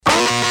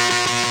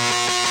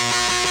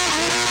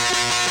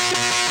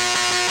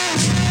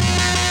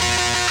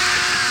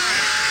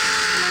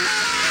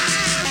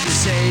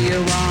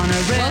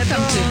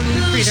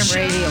Freedom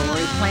Radio,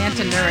 where we plant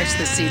and nourish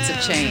the seeds of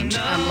change.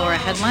 I'm Laura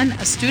Hedlund,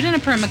 a student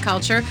of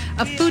permaculture,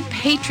 a food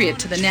patriot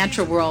to the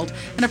natural world,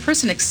 and a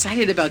person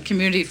excited about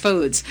community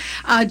foods.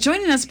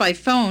 Joining us by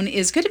phone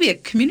is going to be a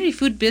community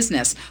food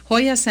business,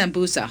 Hoya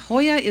Sambusa.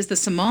 Hoya is the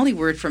Somali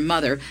word for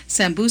mother.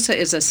 Sambusa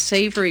is a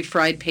savory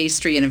fried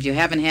pastry, and if you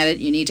haven't had it,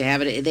 you need to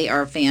have it. They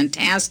are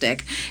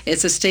fantastic.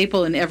 It's a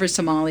staple in every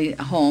Somali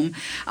home.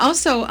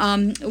 Also,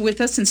 with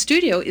us in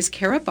studio is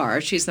Kara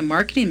Barr. She's the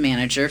marketing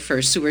manager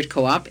for Seward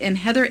Co-op, and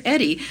Heather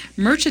Eddy,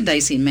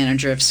 merchandising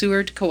manager of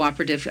Seward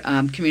Cooperative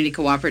Community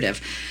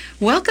Cooperative.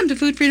 Welcome to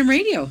Food Freedom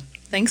Radio.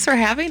 Thanks for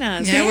having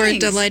us. Yeah, we're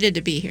delighted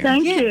to be here.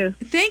 Thank you.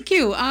 Thank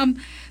you.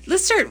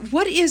 Let's start.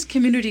 What is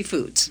Community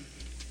Foods?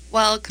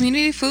 Well,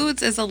 Community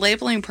Foods is a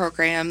labeling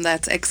program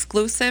that's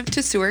exclusive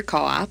to Seward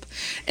Co-op,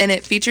 and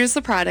it features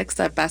the products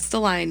that best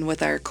align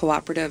with our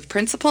cooperative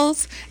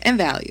principles and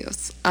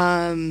values.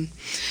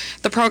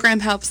 The program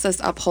helps us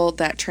uphold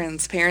that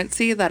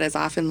transparency that is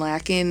often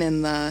lacking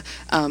in the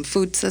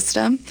food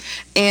system,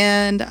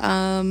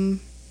 and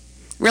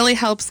really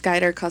helps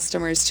guide our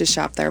customers to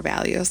shop their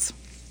values.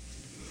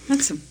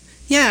 Awesome.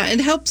 Yeah, it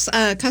helps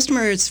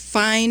customers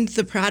find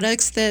the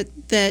products that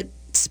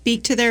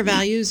speak to their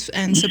values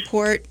and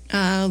support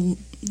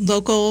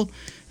local,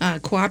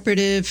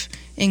 cooperative,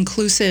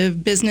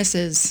 inclusive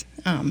businesses.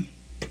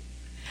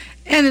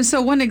 And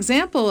so one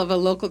example of a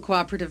local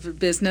cooperative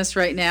business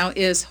right now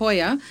is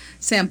Hoya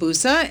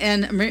Sambusa.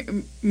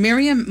 And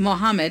Miriam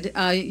Mohammed,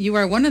 you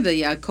are one of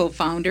the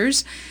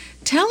co-founders.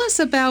 Tell us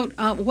about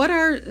how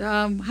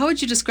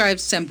would you describe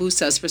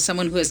sambusas for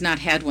someone who has not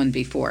had one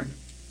before?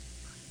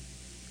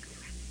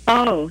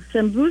 Oh,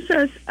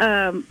 sambusas,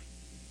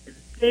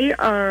 they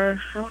are,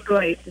 how do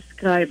I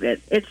describe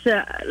it? It's,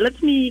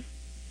 let me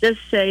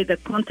just say the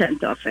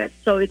content of it.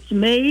 So it's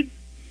made,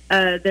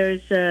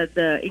 there's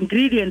the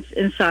ingredients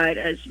inside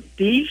as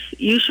beef,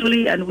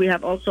 usually, and we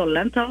have also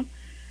lentil,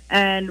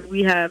 and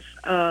we have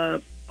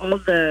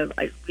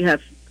we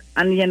have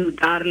onion,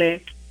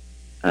 garlic,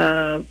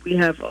 we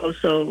have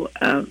also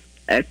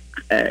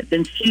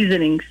then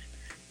seasonings,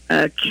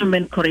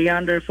 cumin,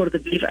 coriander for the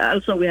beef.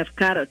 Also, we have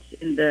carrots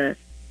in the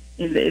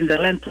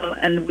lentil,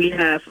 and we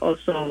have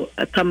also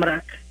a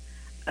turmeric,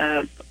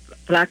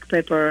 black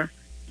pepper,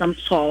 some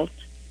salt,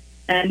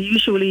 and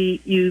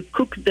usually you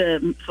cook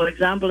for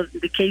example, in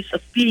the case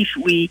of beef,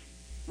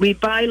 we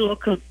buy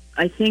local.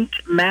 I think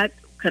Matt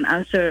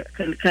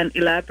can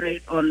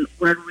elaborate on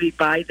where we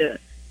buy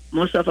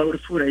most of our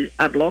food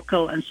are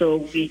local, and so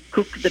we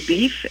cook the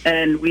beef,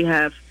 and we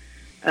have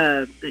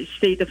the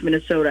state of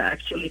Minnesota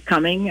actually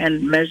coming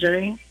and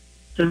measuring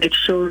to make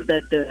sure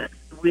that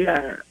we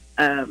are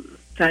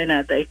kind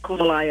of the E.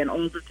 coli and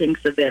all the things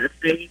that they're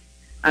afraid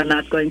are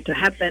not going to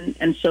happen.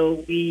 And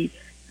so we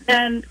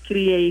then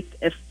create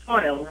a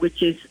foil,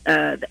 which is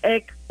the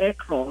egg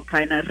roll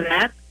kind of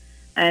wrap,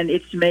 and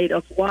it's made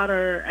of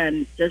water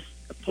and just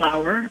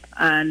flour,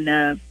 and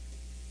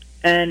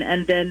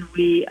then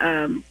we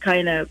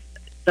kind of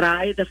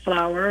dry the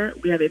flour.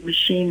 We have a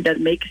machine that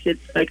makes it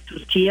like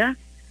tortilla,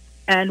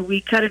 and we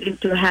cut it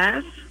into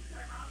half,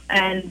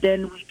 and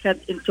then we cut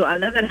into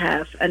another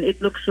half, and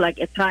it looks like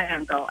a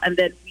triangle, and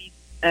then we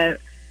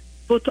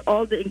put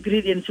all the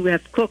ingredients we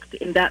have cooked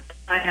in that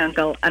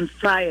triangle and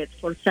fry it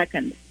for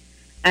seconds.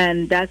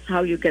 And that's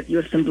how you get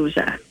your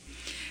sambusa.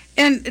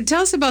 And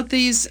tell us about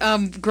these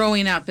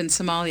growing up in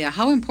Somalia.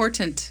 How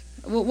important,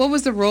 what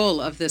was the role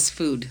of this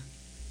food?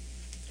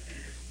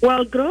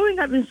 Well, growing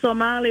up in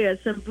Somalia,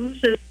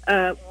 sambusas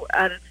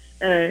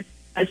are,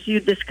 as you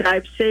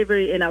described,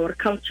 savory in our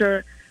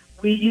culture.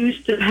 We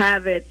used to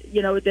have it,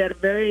 they're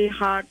very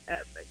hard,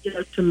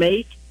 to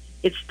make.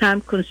 It's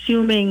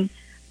time-consuming.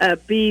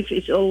 Beef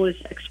is always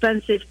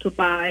expensive to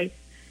buy.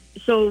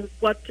 So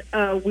what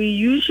we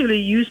usually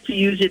used to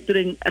use it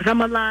during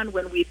Ramadan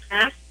when we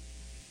fast.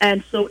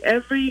 And so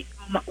every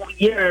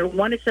year,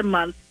 once a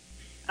month,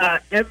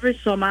 every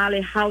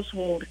Somali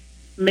household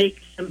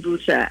makes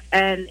sambusa.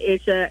 And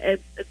it's a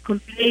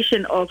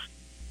combination of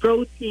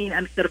protein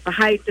and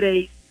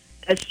carbohydrates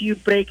as you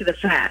break the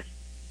fast.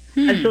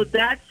 And so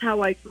that's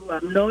how I grew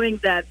up, knowing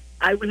that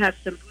I will have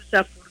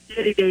sambusa for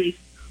 30 days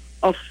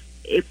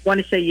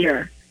once a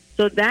year.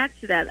 So that's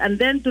that. And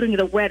then during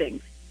the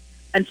weddings.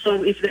 And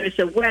so if there is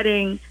a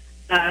wedding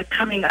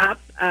coming up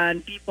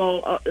and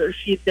people,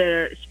 if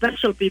there are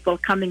special people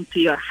coming to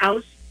your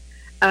house.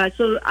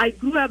 So I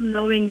grew up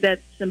knowing that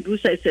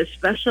sambusa is a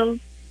special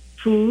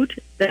food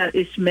that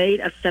is made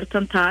at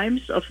certain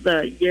times of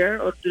the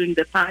year or during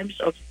the times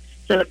of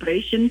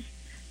celebrations.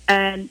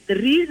 And the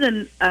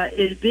reason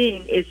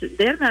is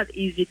they're not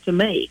easy to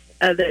make.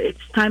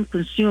 It's time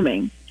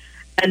consuming.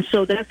 And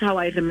so that's how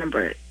I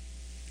remember it.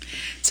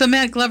 So,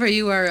 Matt Glover,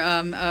 you are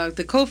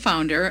the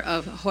co-founder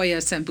of Hoya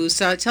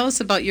Sambusa. Tell us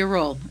about your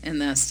role in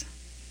this.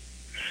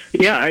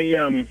 Yeah, I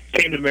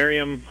came to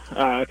Miriam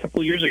a couple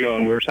of years ago,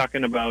 and we were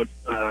talking about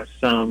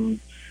some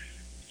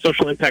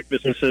social impact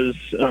businesses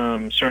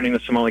surrounding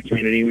the Somali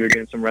community. We were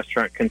doing some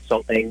restaurant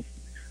consulting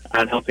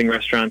on helping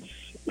restaurants,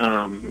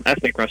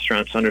 ethnic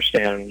restaurants,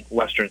 understand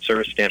Western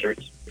service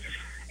standards.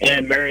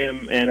 And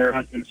Miriam and her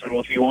husband said, well,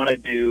 if you want to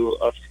do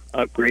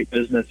a great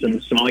business in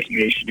the Somali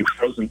community, you should do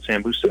frozen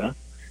sambusa.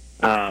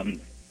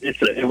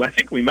 I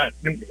think we met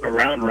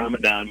around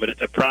Ramadan, but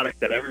it's a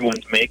product that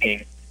everyone's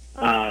making.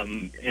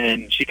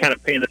 And she kind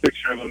of painted the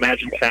picture of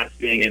imagine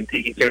fasting and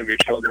taking care of your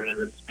children and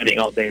then spending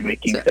all day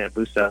making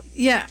sambusa.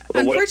 Yeah,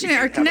 unfortunately,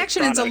 our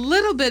connection is a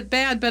little bit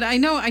bad, but I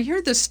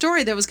heard this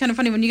story that was kind of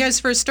funny. When you guys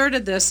first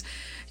started this,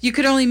 you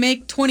could only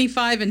make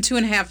 25 in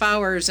 2.5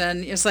 hours,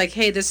 and it's like,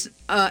 hey, this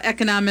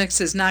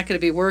economics is not going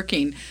to be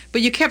working.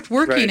 But you kept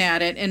working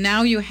at it, and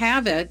now you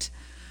have it.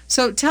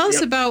 So tell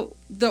us about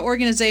the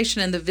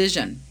organization and the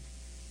vision.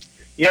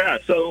 Yeah,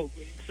 so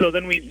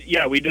then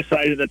we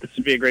decided that this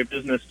would be a great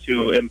business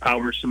to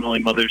empower Somali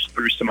mothers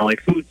through Somali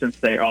food, since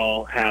they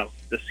all have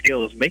the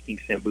skill of making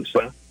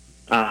sambusa,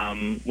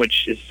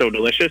 which is so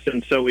delicious.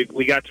 And so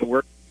we got to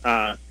work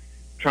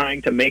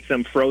trying to make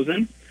them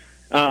frozen.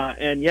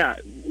 And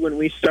when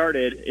we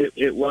started,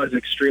 it was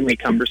extremely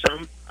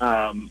cumbersome.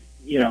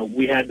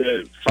 We had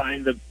to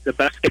find the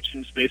best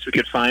kitchen space we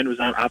could find was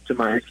not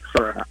optimized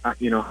for,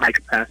 high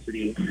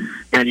capacity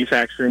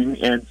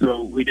manufacturing. And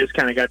so we just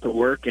kind of got to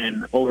work,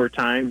 and over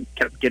time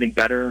kept getting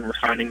better and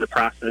refining the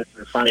process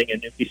and finding a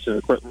new piece of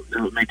equipment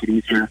that would make it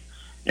easier.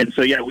 And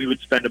so, we would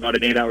spend about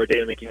an 8-hour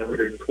day making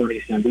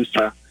 120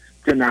 sambusa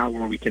to now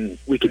where we can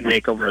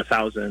make over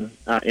 1,000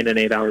 in an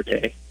 8-hour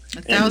day.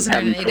 1,000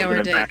 in an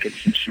 8-hour day.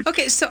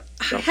 Okay, so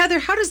Heather,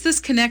 how does this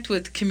connect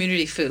with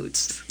community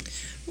foods?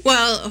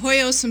 Well,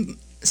 Hoyo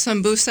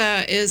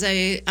Sambusa is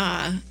a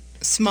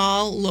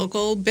small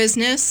local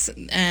business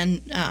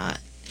and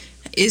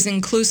is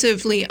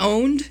inclusively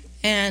owned,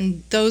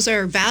 and those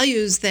are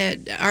values that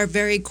are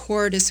very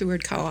core to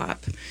Seward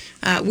Co-op.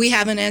 We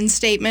have an end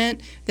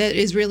statement that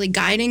is really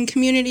guiding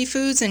community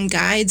foods and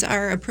guides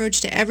our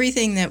approach to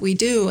everything that we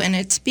do, and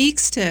it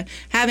speaks to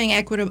having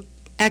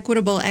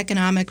equitable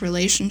economic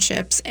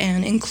relationships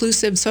and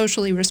inclusive,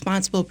 socially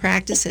responsible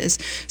practices.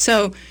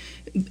 So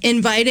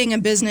inviting a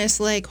business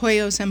like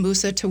Hoyo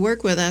Sambusa to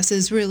work with us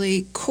is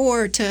really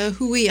core to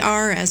who we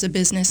are as a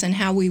business and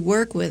how we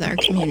work with our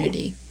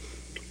community.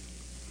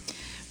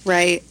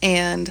 Right,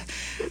 and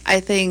I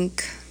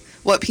think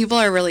what people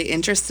are really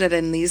interested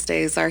in these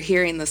days are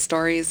hearing the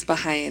stories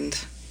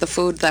behind the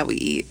food that we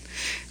eat.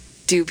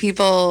 Do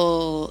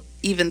people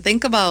even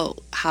think about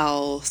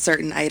how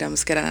certain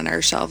items get on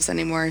our shelves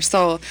anymore?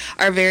 So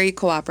our very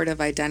cooperative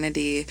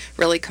identity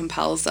really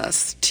compels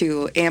us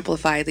to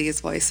amplify these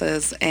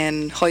voices,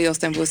 and Hoyo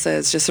Sambusa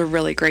is just a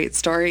really great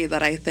story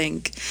that I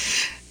think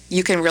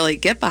you can really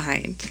get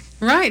behind.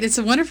 Right, it's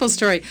a wonderful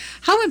story.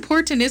 How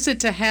important is it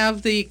to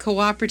have the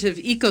cooperative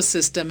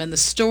ecosystem and the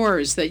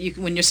stores that you,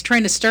 when you're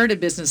trying to start a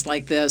business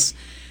like this,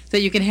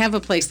 that you can have a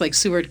place like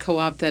Seward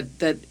Co-op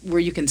that where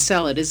you can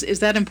sell it? Is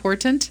that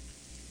important?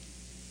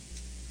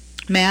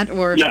 Matt,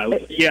 or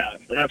yeah,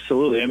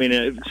 absolutely. I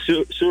mean,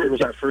 Seward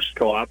was our first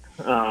co-op,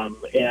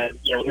 and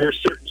there are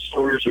certain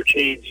stores or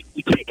chains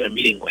we can't get a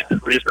meeting with.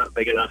 We're just not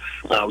big enough.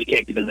 We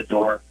can't get in the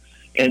door,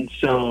 and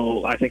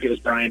so I think it was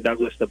Brian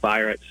Douglas, the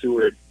buyer at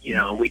Seward.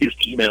 We just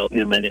emailed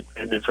him an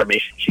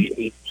information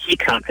sheet. He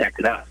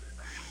contacted us.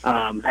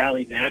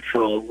 Valley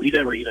Natural, we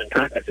never even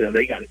contacted them.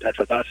 They got in touch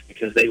with us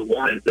because they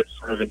wanted this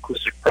sort of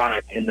inclusive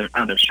product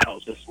on their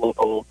shelves, this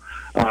local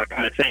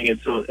kind of thing. And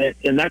so,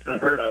 and that's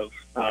unheard of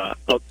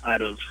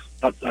outside of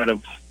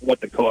what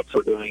the co-ops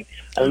are doing.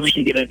 I mean, we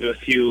can get into a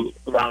few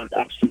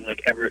roundups from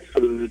like Everett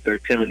Foods or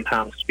Tim and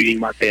Tom's Speeding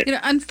Market.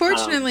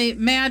 Unfortunately,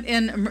 Matt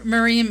and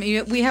Miriam,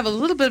 we have a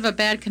little bit of a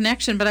bad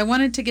connection, but I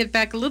wanted to get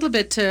back a little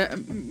bit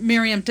to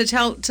Miriam to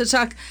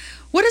talk.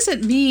 What does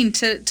it mean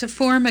to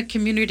form a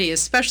community,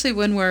 especially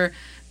when we're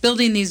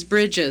building these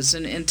bridges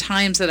in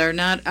times that are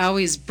not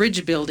always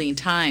bridge building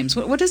times?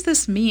 What does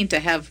this mean to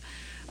have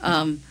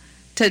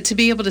to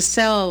be able to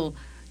sell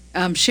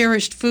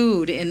cherished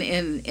food and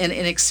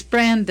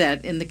expand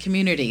that in the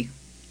community?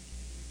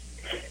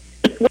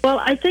 Well,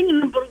 I think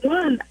number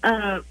one,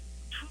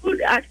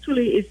 food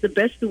actually is the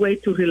best way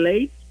to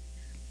relate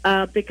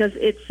because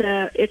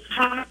it's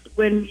hard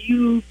when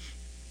you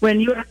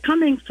are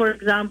coming, for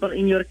example,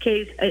 in your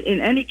case,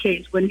 in any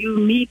case, when you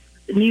meet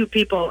new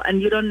people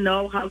and you don't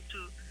know how to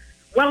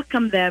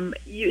welcome them,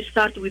 you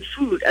start with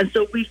food. And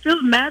so we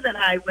feel, Matt and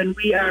I, when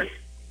we are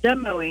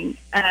demoing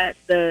at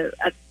the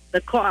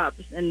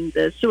co-ops and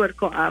the Seward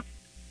Co-op,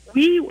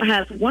 we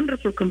have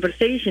wonderful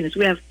conversations.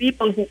 We have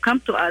people who come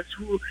to us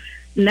who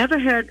never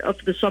heard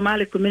of the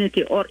Somali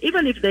community, or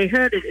even if they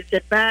heard it, it's a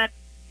bad,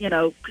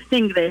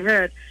 thing they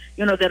heard.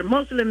 They're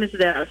Muslims,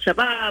 they're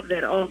Al-Shabaab,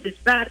 they're all these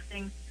bad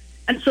things.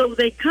 And so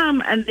they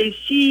come and they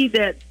see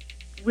that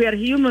we are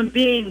human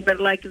beings, but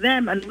like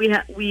them, and we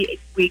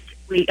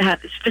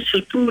have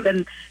special food,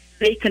 and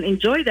they can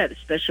enjoy that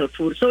special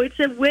food. So it's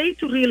a way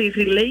to really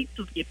relate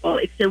to people.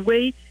 It's a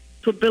way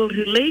to build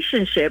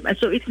relationship, and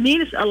so it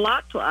means a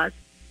lot to us.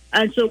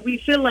 And so we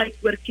feel like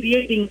we're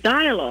creating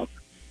dialogue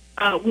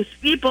with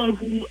people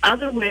who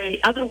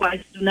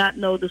otherwise do not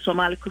know the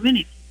Somali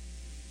community.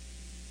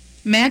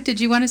 Matt, did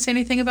you want to say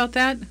anything about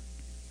that?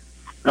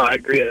 No, I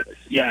agree.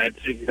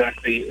 It's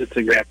exactly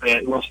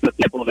it. Most of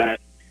the people that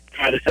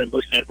try the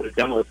sambusa at the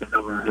demo if I've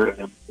never heard of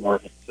them before.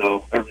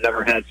 So I've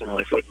never had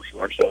Somali food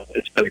before, so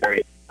it's been a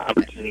great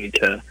opportunity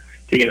to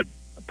get a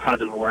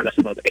positive awareness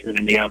about the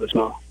community out as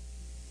well.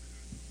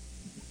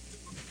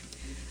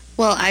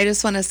 Well, I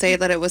just want to say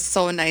that it was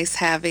so nice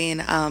having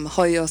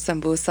Hoyo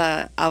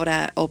Sambusa out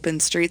at Open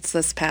Streets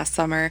this past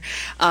summer.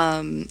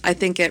 I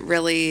think it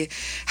really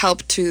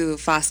helped to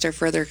foster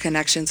further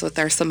connections with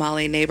our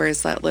Somali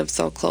neighbors that live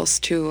so close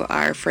to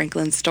our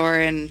Franklin store.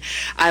 And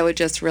I would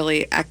just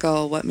really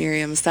echo what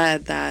Miriam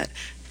said, that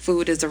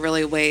food is a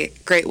really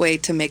great way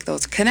to make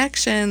those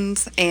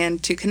connections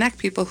and to connect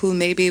people who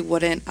maybe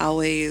wouldn't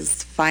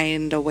always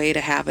find a way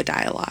to have a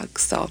dialogue.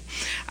 So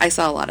I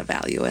saw a lot of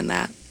value in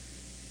that.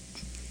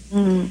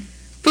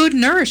 Food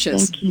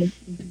nourishes. Thank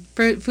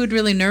you. Food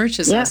really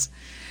nourishes us.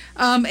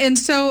 And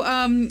so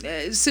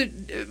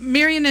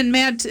Marion and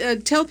Matt,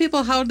 tell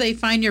people how they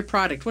find your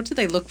product. What do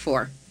they look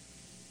for?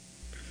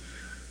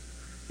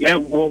 Yeah,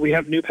 well, we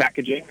have new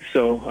packaging.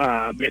 So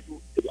our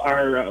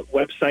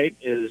website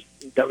is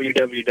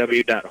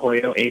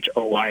www.hoyo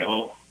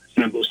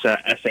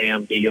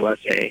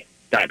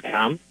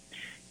sambusa.com,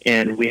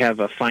 and we have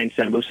a Find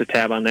Sambusa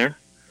tab on there.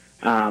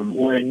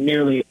 We're in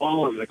nearly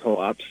all of the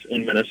co-ops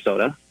in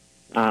Minnesota,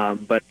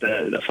 but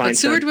the Find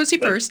Seward was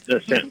first.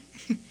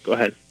 Go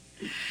ahead.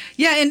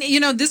 Yeah, and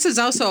this is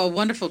also a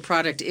wonderful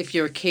product if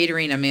you're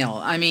catering a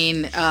meal. I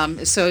mean,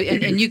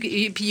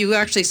 you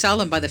actually sell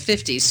them by the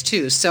 50s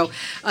too. So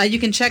you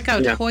can check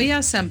out Hoyo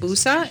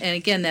Sambusa, and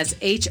again, that's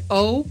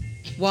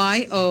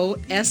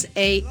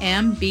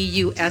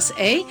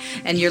HOYOSAMBUSA,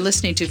 and you're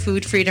listening to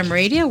Food Freedom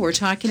Radio. We're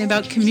talking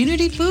about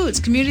community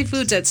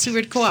foods at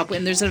Seward Co-op,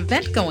 and there's an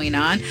event going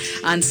on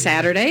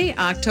Saturday,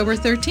 October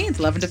 13th,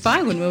 11 to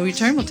 5. When we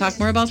return, we'll talk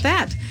more about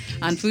that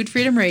on Food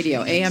Freedom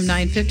Radio, AM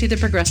 950, the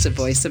progressive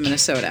voice of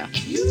Minnesota.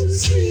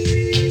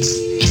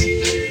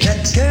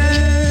 That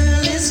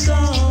girl is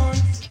gone.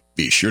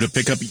 Be sure to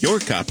pick up your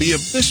copy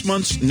of this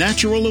month's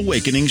Natural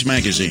Awakenings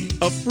magazine,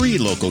 a free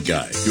local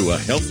guide to a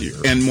healthier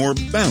and more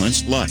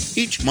balanced life.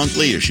 Each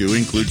monthly issue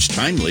includes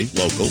timely,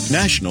 local,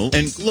 national,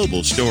 and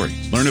global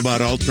stories. Learn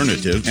about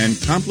alternative and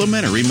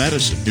complementary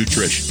medicine,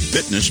 nutrition,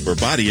 fitness for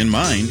body and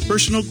mind,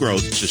 personal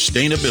growth,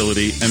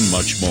 sustainability, and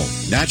much more.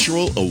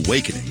 Natural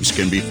Awakenings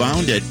can be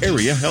found at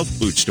area health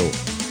food stores,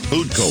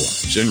 food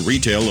co-ops, and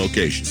retail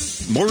locations.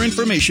 More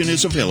information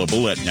is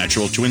available at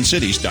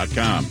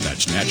naturaltwincities.com.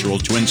 That's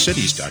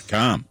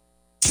naturaltwincities.com.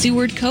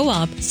 Seward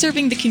Co-op,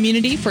 serving the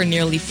community for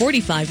nearly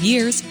 45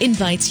 years,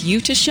 invites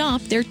you to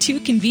shop their two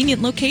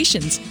convenient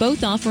locations,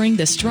 both offering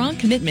the strong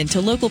commitment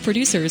to local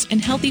producers and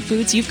healthy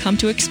foods you've come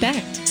to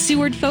expect.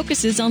 Seward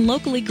focuses on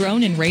locally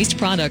grown and raised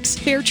products,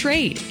 fair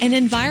trade, and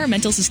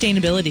environmental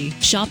sustainability.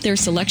 Shop their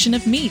selection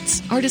of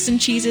meats, artisan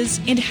cheeses,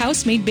 and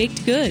house-made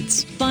baked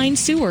goods. Find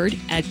Seward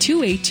at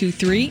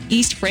 2823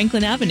 East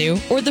Franklin Avenue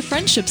or the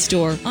Friendship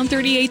Store on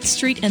 38th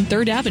Street and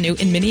 3rd Avenue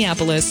in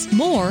Minneapolis.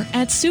 More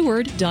at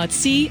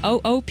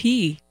seward.coop.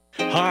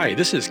 Hi,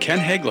 this is Ken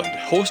Haglund,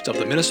 host of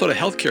the Minnesota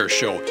Healthcare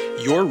Show,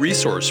 your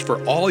resource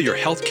for all your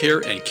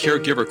healthcare and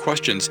caregiver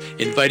questions,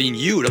 inviting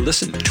you to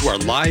listen to our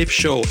live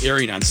show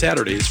airing on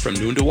Saturdays from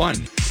noon to 1.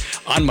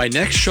 On my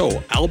next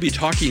show, I'll be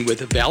talking with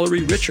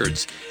Valerie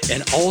Richards,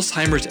 an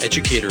Alzheimer's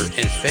educator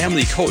and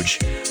family coach,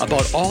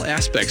 about all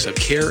aspects of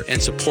care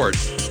and support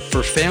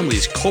for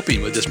families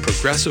coping with this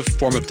progressive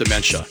form of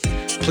dementia.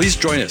 Please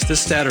join us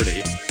this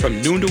Saturday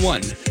from noon to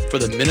 1 for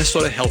the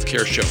Minnesota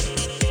Healthcare Show.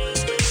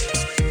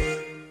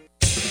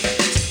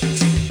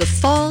 The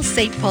Fall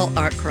St. Paul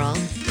Art Crawl,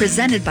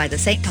 presented by the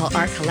St. Paul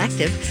Art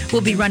Collective,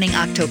 will be running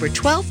October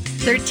 12th,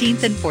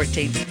 13th, and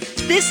 14th.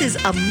 This is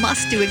a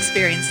must-do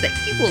experience that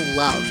you will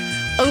love.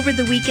 Over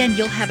the weekend,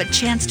 you'll have a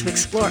chance to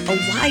explore a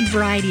wide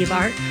variety of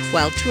art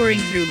while touring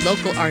through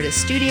local artist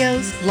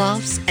studios,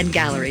 lofts, and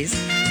galleries.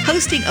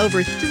 Hosting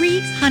over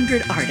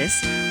 300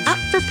 artists, up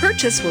for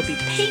purchase will be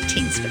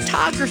paintings,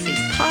 photography,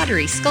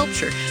 pottery,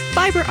 sculpture,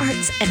 fiber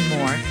arts, and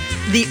more.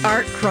 The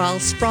Art Crawl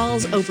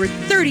sprawls over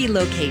 30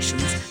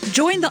 locations.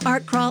 Join the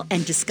Art Crawl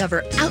and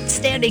discover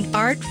outstanding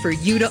art for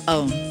you to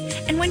own.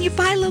 And when you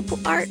buy local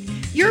art,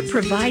 you're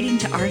providing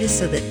to artists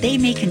so that they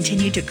may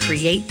continue to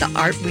create the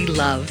art we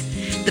love.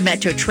 The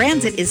Metro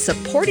Transit is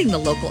supporting the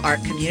local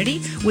art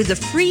community with a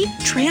free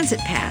transit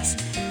pass.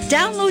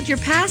 Download your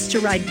pass to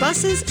ride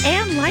buses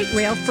and light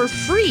rail for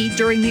free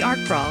during the Art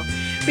Crawl.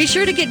 Be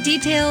sure to get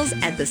details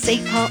at the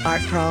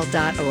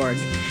stpaulartcrawl.org.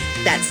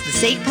 That's the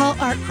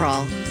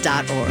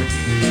stpaulartcrawl.org.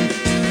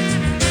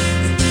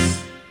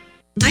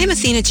 I'm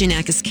Athena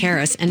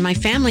Giannakis-Karras, and my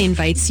family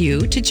invites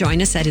you to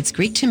join us at It's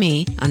Greek to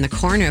Me on the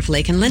corner of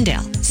Lake and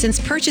Lyndale. Since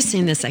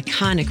purchasing this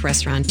iconic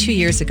restaurant 2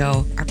 years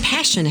ago, our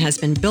passion has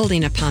been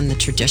building upon the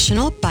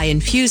traditional by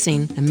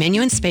infusing the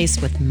menu and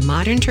space with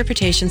modern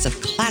interpretations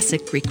of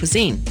classic Greek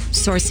cuisine.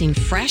 Sourcing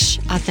fresh,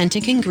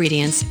 authentic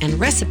ingredients and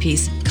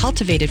recipes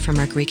cultivated from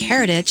our Greek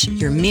heritage,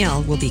 your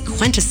meal will be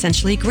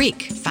quintessentially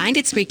Greek. Find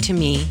It's Greek to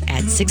Me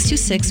at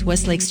 626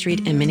 Westlake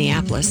Street in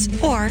Minneapolis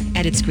or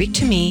at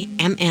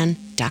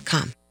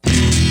itsgreektomemn.com.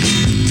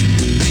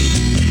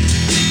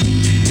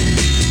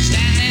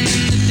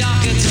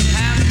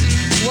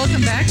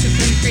 to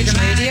Food Freedom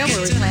Radio,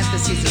 where we plant the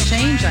seeds of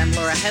change. I'm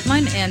Laura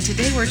Headland, and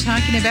today we're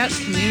talking about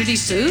community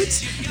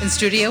foods. In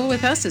studio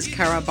with us is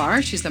Cara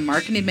Barr. She's the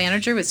marketing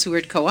manager with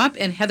Seward Co-op,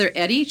 and Heather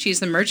Eddy.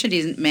 She's the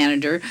merchandising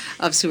manager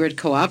of Seward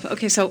Co-op.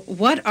 Okay, so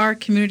what are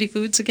community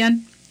foods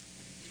again?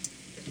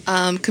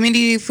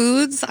 Community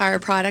foods are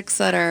products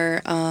that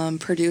are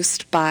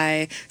produced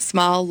by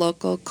small,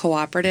 local,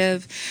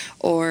 cooperative,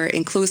 or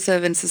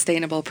inclusive and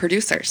sustainable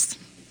producers.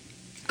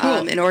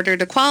 Cool. In order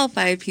to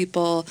qualify,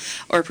 people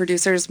or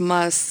producers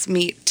must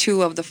meet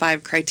 2 of the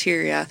 5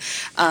 criteria.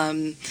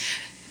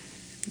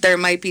 There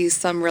might be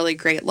some really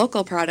great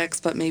local products,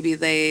 but maybe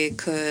they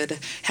could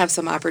have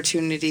some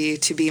opportunity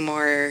to be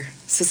more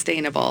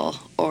sustainable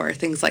or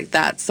things like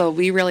that. So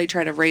we really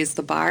try to raise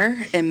the bar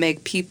and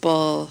make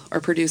people or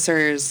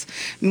producers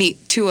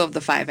meet 2 of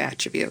the 5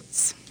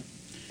 attributes.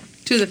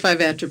 2 of the 5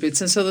 attributes.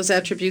 And so those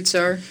attributes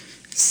are?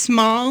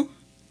 Small,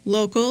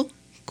 local,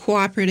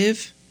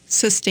 cooperative,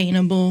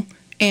 sustainable,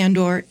 and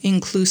or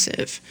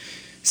inclusive.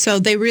 So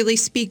they really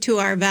speak to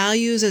our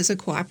values as a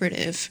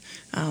cooperative.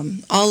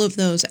 All of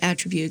those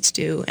attributes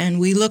do.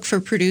 And we look for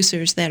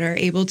producers that are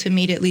able to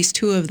meet at least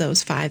 2 of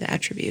those 5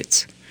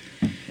 attributes.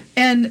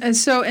 And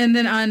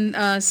then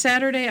on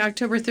Saturday,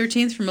 October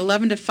 13th from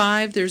 11 to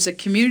 5, there's a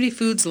Community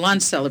Foods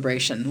lunch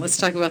celebration. Let's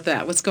talk about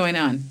that. What's going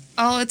on?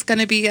 Oh, it's going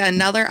to be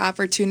another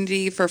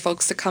opportunity for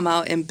folks to come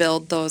out and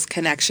build those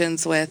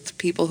connections with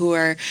people who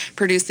are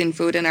producing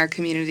food in our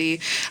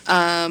community.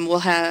 We'll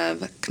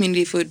have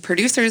community food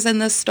producers in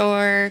the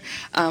store.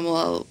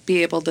 We'll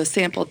be able to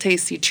sample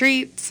tasty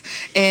treats.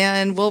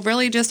 And we'll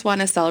really just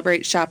want to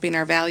celebrate shopping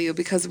our value,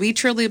 because we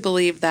truly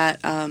believe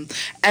that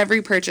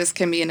every purchase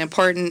can be an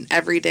important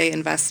everyday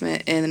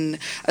investment in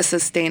a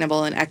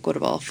sustainable and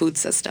equitable food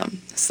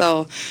system.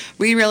 So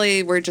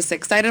we're just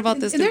excited about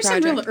this new project.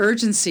 There's some real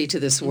urgency to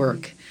this work.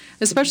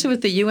 Especially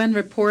with the UN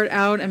report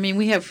out. I mean,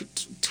 we have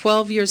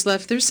 12 years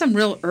left. There's some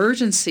real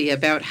urgency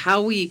about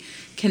how we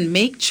can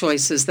make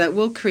choices that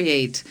will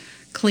create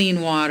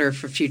clean water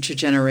for future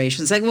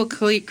generations, that will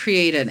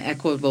create an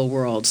equitable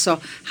world.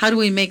 So how do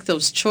we make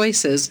those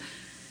choices?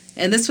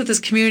 And this, with this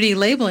community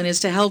labeling, is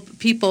to help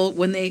people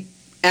when they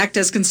act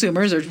as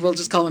consumers, or we'll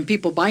just call them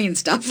people buying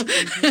stuff,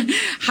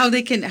 how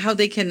they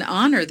can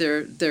honor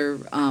their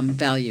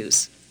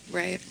values.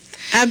 Right.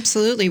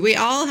 Absolutely. We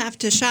all have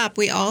to shop.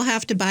 We all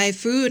have to buy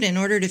food in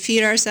order to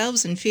feed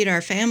ourselves and feed our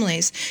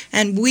families.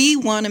 And we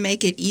want to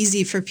make it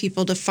easy for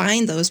people to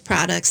find those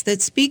products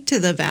that speak to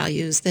the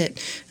values that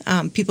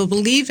people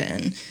believe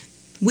in.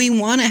 We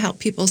want to help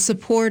people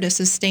support a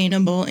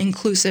sustainable,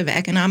 inclusive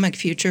economic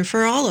future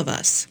for all of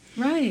us.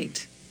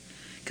 Right.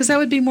 Because that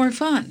would be more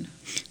fun.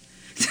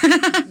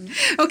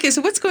 Okay,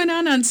 so what's going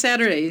on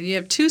Saturday? You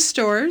have 2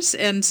 stores,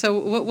 and so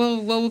what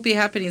will be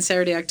happening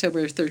Saturday,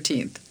 October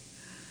 13th?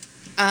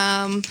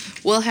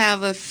 We'll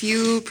have a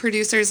few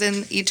producers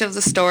in each of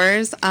the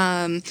stores.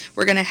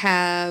 We're going to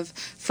have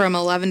from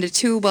 11 to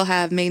 2, we'll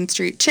have Main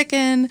Street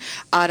Chicken,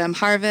 Autumn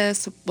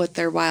Harvest with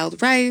their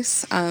wild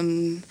rice.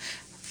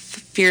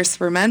 Fierce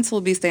Ferments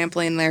will be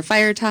sampling their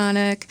fire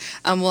tonic.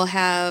 We'll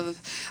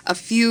have a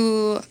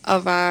few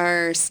of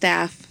our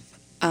staff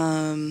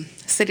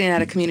sitting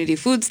at a community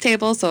foods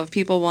table, so if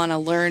people want to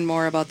learn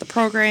more about the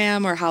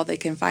program or how they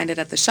can find it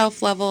at the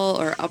shelf level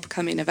or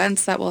upcoming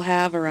events that we'll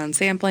have around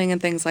sampling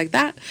and things like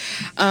that.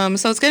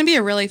 So it's going to be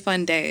a really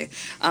fun day,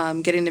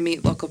 getting to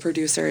meet local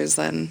producers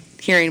and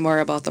hearing more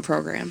about the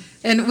program.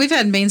 And we've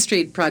had Main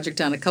Street Project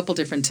on a couple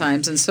different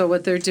times, and so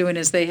what they're doing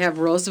is they have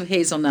rows of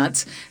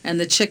hazelnuts, and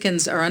the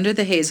chickens are under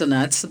the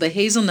hazelnuts. So the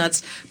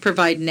hazelnuts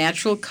provide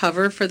natural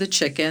cover for the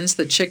chickens.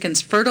 The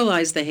chickens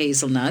fertilize the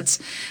hazelnuts,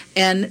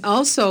 and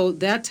also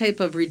that type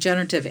of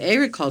regenerative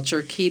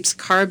agriculture keeps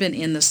carbon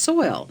in the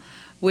soil,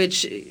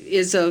 which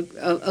is a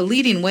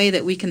leading way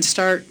that we can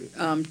start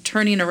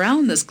turning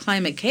around this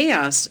climate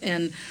chaos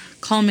and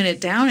calming it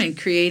down and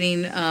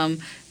creating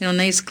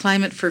nice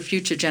climate for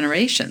future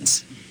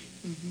generations.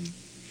 Mm-hmm.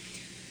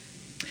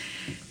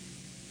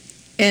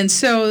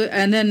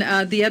 And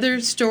then the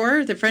other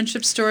store, the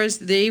Friendship Stores,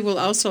 they will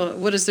also,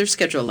 what is their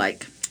schedule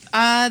like?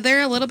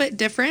 They're a little bit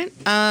different.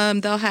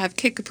 They'll have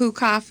Kickapoo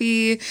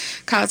coffee,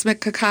 Cosmic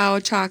Cacao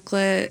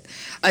chocolate,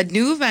 a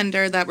new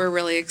vendor that we're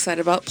really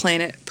excited about,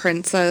 Planet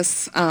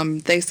Princess.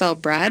 They sell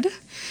bread.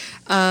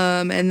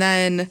 And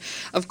then,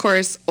 of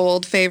course,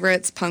 old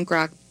favorites, Punk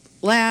Rock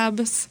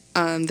Labs.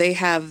 They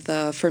have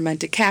the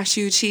fermented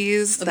cashew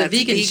cheese. The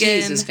vegan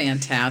cheese is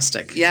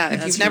fantastic. Yeah,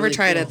 if you've never really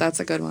tried cool. it, that's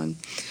a good one.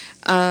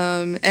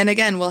 And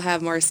again, we'll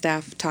have more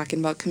staff talking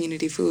about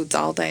community foods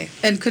all day.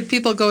 And could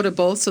people go to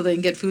both so they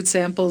can get food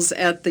samples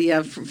at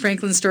the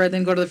Franklin store and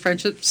then go to the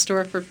Friendship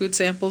store for food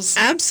samples?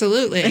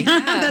 Absolutely.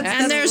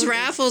 And there's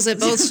raffles at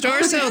both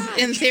stores, so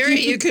in theory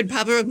you could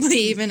probably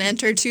even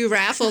enter 2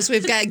 raffles.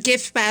 We've got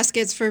gift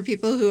baskets for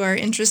people who are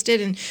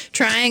interested in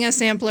trying a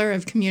sampler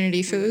of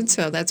community food,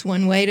 so that's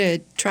one way to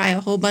try a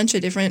whole bunch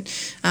of different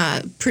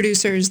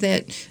producers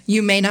that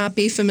you may not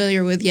be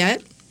familiar with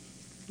yet.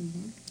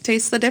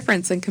 taste the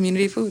difference in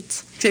community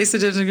foods. Taste the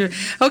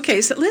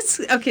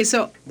difference.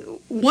 So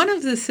one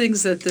of the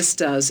things that this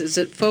does is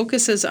it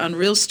focuses on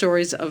real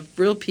stories of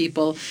real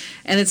people,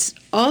 and it's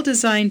all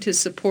designed to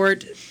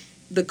support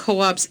the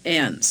co-op's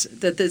ends.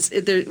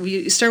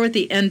 We start with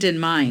the end in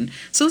mind.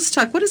 So let's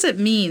talk. What does it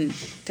mean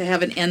to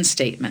have an end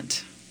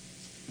statement?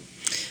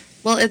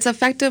 Well, it's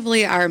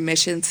effectively our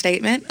mission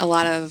statement. A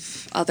lot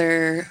of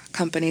other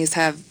companies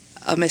have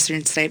a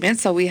mission statement,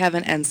 so we have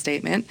an end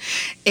statement.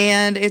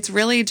 And it's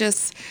really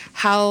just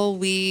how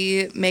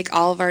we make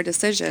all of our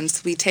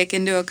decisions. We take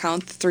into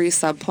account the 3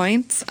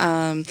 subpoints,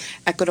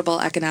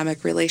 equitable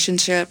economic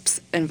relationships,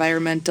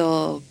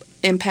 environmental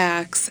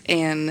impacts,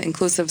 and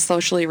inclusive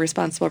socially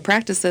responsible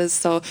practices.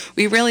 So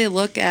we really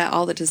look at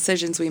all the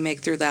decisions we make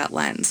through that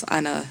lens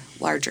on a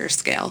larger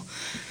scale.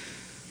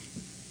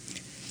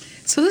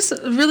 So let's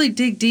really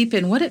dig deep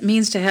in what it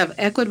means to have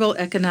equitable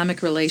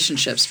economic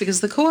relationships,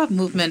 because the co-op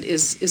movement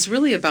is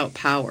really about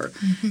power.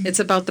 Mm-hmm. It's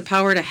about the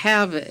power to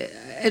have,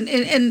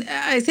 and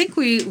I think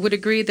we would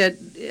agree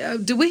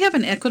that, do we have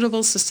an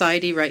equitable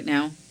society right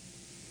now?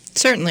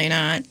 Certainly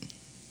not.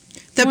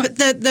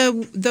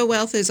 The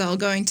wealth is all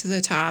going to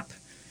the top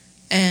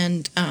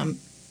and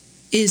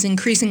is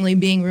increasingly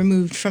being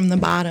removed from the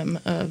bottom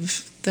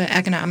of the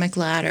economic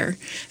ladder.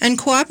 And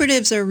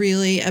cooperatives are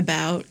really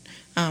about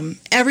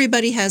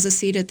everybody has a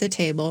seat at the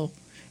table.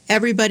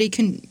 Everybody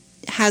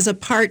has a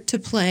part to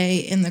play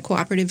in the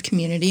cooperative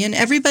community, and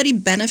everybody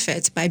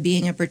benefits by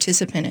being a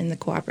participant in the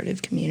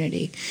cooperative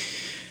community.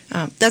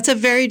 That's a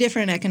very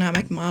different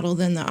economic model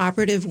than the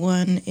operative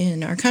one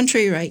in our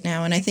country right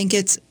now, and I think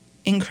it's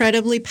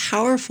incredibly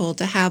powerful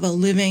to have a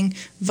living,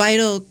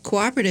 vital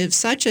cooperative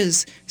such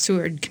as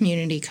Seward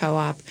Community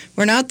Co-op.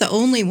 We're not the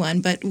only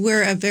one, but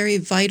we're a very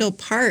vital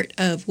part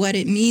of what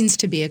it means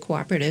to be a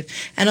cooperative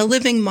and a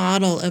living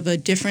model of a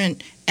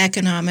different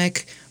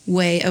economic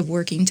way of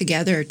working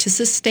together to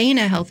sustain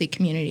a healthy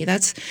community.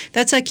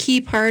 That's a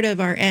key part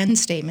of our end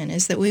statement,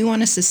 is that we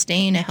want to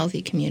sustain a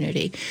healthy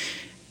community.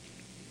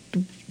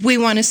 We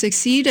want to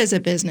succeed as a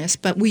business,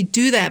 but we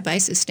do that by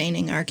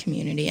sustaining our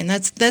community, and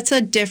that's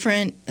a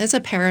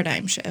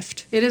paradigm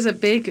shift. It is a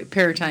big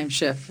paradigm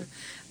shift.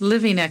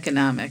 Living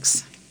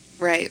economics.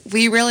 Right.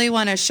 We really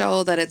want to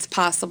show that it's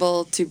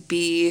possible to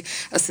be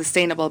a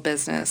sustainable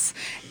business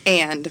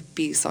and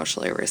be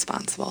socially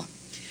responsible.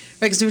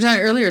 Right, because we were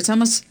talking earlier, it's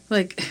almost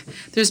like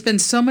there's been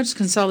so much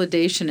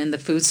consolidation in the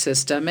food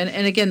system.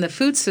 And again, the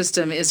food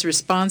system is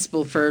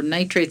responsible for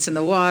nitrates in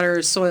the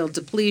water, soil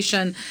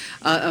depletion,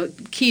 a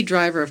key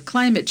driver of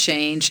climate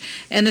change.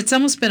 And it's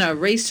almost been a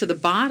race to the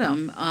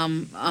bottom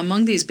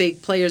among these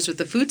big players with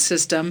the food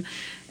system.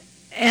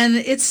 And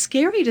it's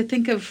scary to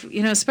think of,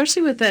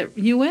 especially with that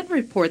UN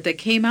report that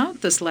came out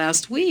this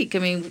last week. I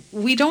mean,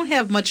 we don't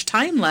have much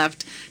time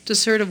left to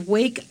sort of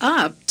wake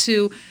up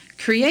to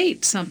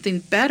create something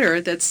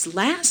better that's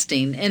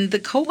lasting. And the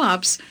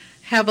co-ops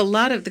have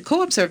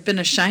been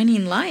a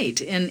shining light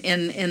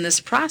in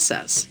this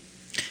process.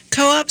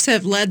 Co-ops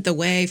have led the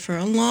way for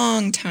a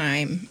long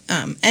time.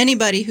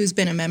 Anybody who's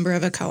been a member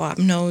of a co-op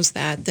knows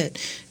that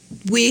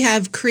we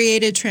have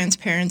created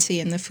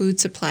transparency in the food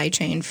supply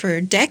chain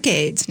for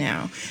decades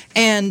now.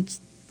 And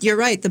you're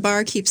right, the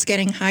bar keeps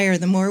getting higher.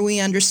 The more we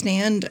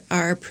understand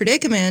our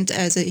predicament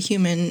as a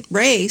human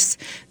race,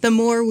 the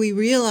more we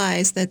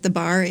realize that the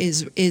bar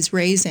is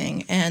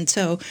raising. And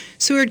so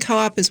Seward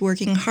Co-op is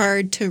working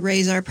hard to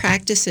raise our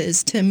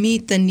practices to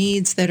meet the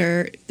needs that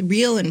are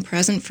real and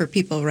present for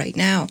people right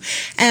now.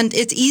 And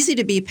it's easy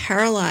to be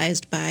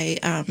paralyzed by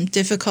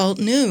difficult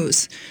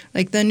news.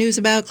 Like the news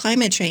about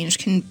climate change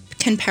can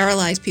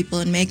paralyze people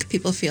and make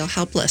people feel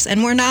helpless.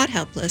 And we're not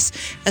helpless,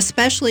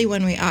 especially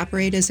when we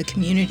operate as a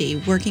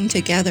community, working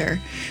together.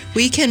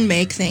 We can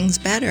make things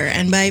better.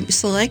 And by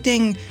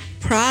selecting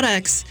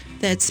products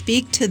that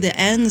speak to the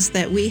ends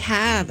that we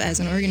have as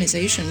an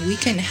organization, we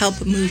can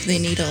help move the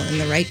needle in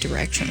the right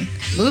direction.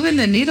 Moving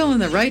the needle in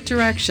the right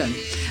direction.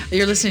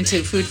 You're listening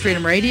to Food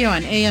Freedom Radio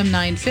on AM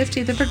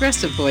 950, the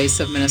progressive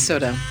voice of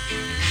Minnesota.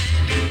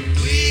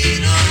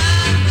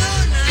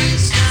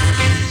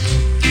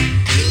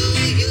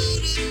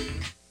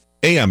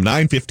 AM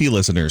 950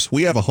 listeners,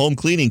 we have a home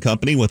cleaning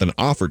company with an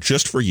offer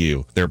just for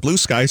you. They're Blue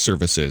Sky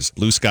Services.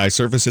 Blue Sky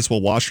Services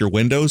will wash your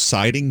windows,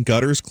 siding,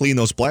 gutters, clean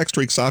those black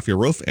streaks off your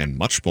roof, and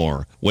much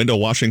more. Window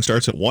washing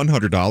starts at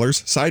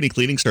 $100. Siding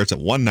cleaning starts at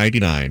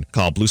 $199.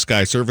 Call Blue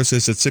Sky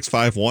Services at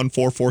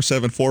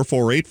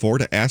 651-447-4484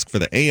 to ask for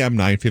the AM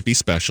 950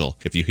 special.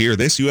 If you hear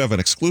this, you have an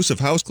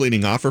exclusive house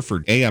cleaning offer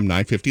for AM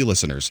 950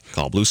 listeners.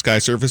 Call Blue Sky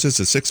Services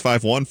at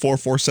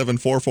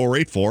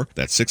 651-447-4484.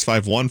 That's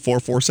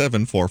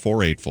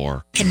 651-447-4484.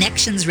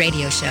 Connections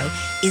Radio Show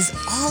is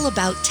all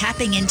about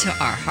tapping into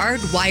our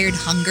hardwired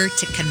hunger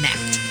to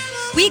connect.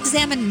 We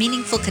examine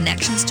meaningful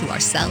connections to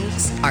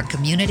ourselves, our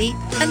community,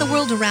 and the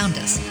world around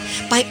us.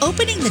 By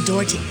opening the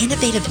door to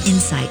innovative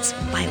insights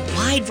by a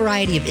wide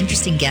variety of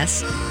interesting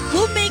guests,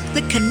 we'll make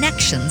the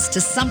connections to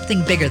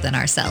something bigger than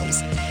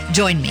ourselves.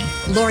 Join me,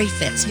 Lori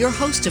Fitz, your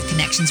host of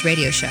Connections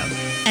Radio Show,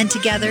 and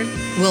together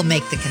we'll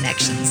make the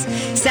connections.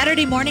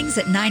 Saturday mornings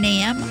at 9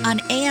 a.m. on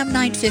AM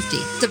 950,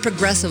 the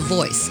progressive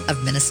voice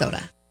of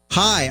Minnesota.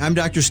 Hi, I'm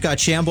Dr. Scott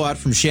Shamblot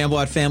from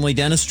Shamblot Family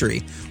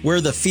Dentistry.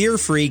 We're the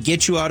fear-free,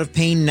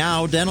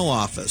 get-you-out-of-pain-now dental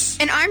office.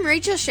 And I'm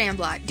Rachel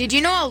Shamblot. Did you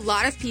know a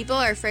lot of people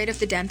are afraid of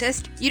the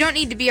dentist? You don't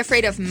need to be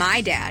afraid of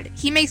my dad.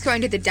 He makes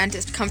going to the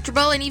dentist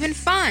comfortable and even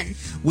fun.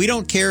 We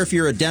don't care if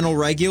you're a dental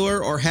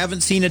regular or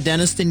haven't seen a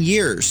dentist in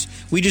years.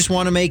 We just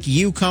want to make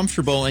you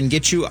comfortable and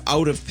get you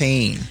out of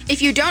pain.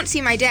 If you don't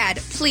see my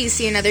dad, please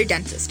see another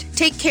dentist.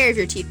 Take care of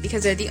your teeth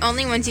because they're the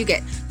only ones you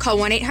get. Call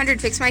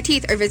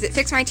 1-800-FIX-MY-TEETH or visit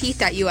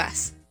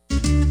fixmyteeth.us.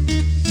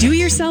 Do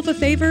yourself a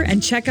favor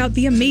and check out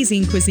the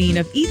amazing cuisine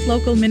of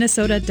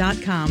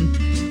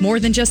eatlocalminnesota.com. More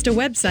than just a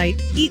website,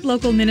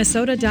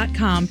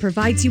 eatlocalminnesota.com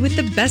provides you with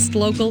the best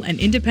local and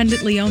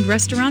independently owned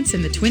restaurants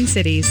in the Twin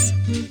Cities.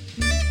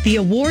 The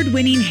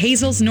award-winning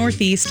Hazel's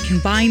Northeast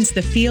combines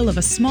the feel of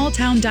a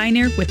small-town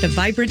diner with the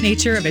vibrant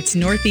nature of its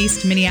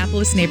Northeast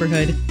Minneapolis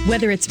neighborhood.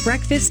 Whether it's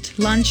breakfast,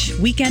 lunch,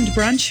 weekend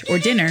brunch, or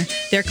dinner,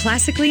 their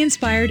classically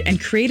inspired and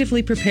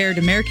creatively prepared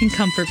American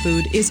comfort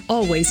food is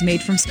always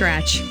made from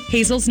scratch.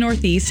 Hazel's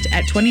Northeast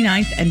at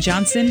 29th and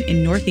Johnson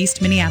in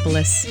Northeast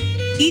Minneapolis.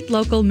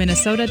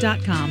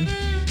 EatLocalMinnesota.com.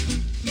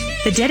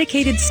 The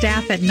dedicated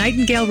staff at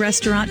Nightingale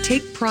Restaurant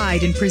take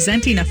pride in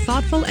presenting a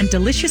thoughtful and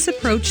delicious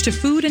approach to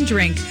food and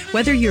drink,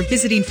 whether you're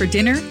visiting for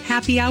dinner,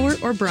 happy hour,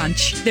 or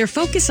brunch. Their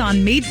focus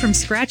on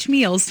made-from-scratch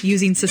meals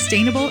using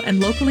sustainable and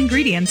local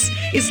ingredients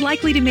is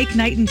likely to make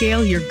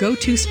Nightingale your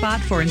go-to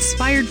spot for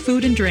inspired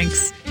food and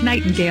drinks.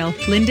 Nightingale,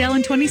 Lindale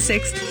and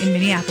 26th in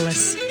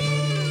Minneapolis.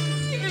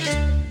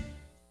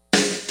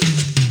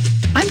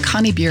 I'm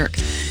Connie Bjork,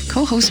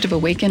 co-host of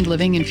Awakened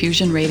Living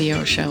Infusion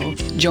radio show.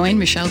 Join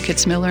Michelle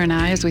Kitzmiller and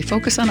I as we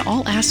focus on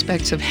all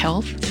aspects of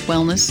health,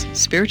 wellness,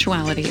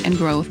 spirituality, and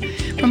growth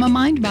from a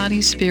mind,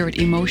 body, spirit,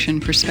 emotion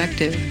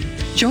perspective.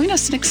 Join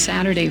us next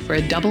Saturday for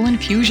a double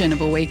infusion of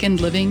Awakened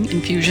Living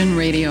Infusion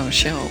radio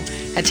show.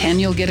 At 10,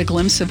 you'll get a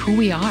glimpse of who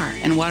we are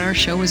and what our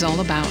show is all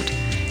about.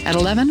 At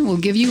 11, we'll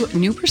give you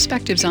new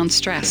perspectives on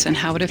stress and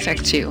how it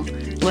affects you.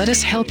 Let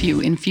us help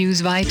you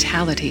infuse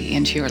vitality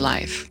into your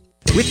life.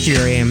 With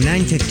your AM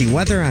 950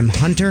 weather, I'm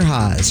Hunter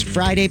Haas.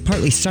 Friday,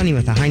 partly sunny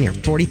with a high near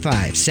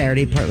 45.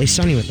 Saturday, partly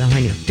sunny with a high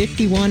near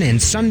 51. And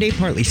Sunday,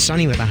 partly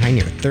sunny with a high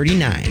near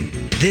 39.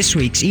 This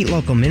week's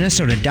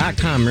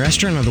EatLocalMinnesota.com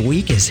restaurant of the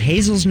week is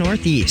Hazel's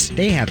Northeast.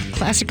 They have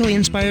classically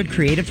inspired,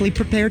 creatively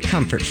prepared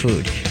comfort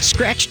food.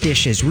 Scratch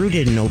dishes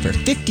rooted in over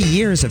 50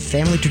 years of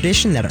family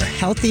tradition that are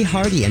healthy,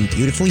 hearty, and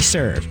beautifully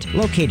served.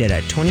 Located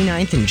at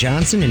 29th and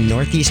Johnson in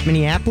Northeast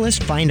Minneapolis,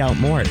 find out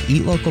more at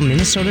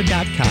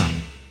EatLocalMinnesota.com.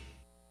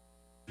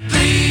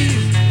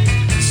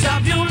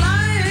 Stop your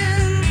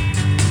lying.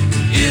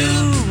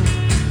 You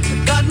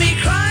got me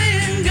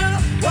crying,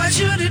 girl. Why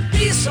should it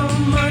be so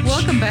much?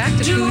 Welcome back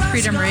to Food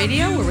Freedom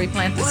Radio, where we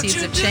plant the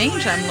seeds of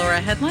change. I'm Laura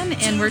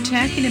Hedlund, and we're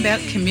talking about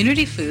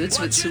community foods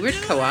with Seward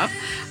Co-op.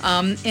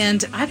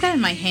 And I've got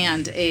in my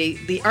hand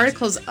the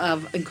Articles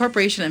of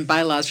Incorporation and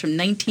Bylaws from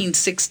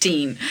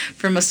 1916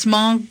 from a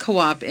small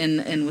co-op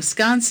in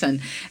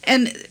Wisconsin.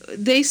 And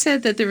they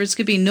said that there was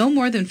going to be no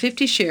more than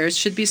 50 shares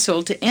should be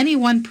sold to any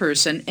one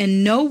person,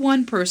 and no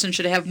one person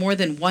should have more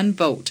than one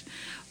vote.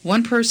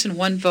 One person,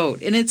 one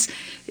vote. And it's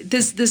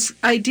this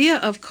idea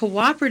of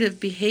cooperative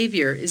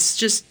behavior is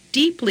just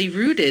deeply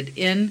rooted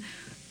in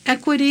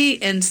equity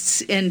and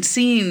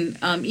seeing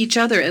each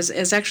other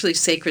as actually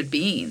sacred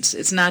beings.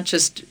 It's not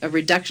just a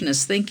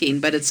reductionist thinking,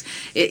 but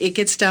it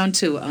gets down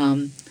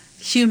to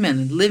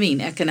human living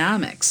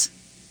economics.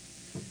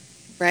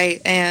 Right,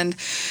 and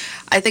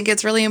I think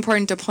it's really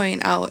important to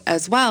point out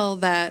as well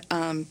that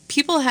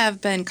people have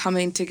been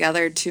coming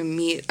together to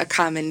meet a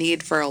common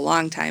need for a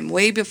long time,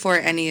 way before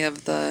any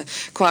of the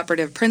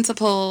cooperative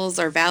principles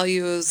or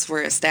values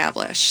were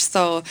established.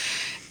 So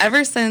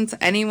ever since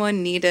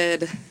anyone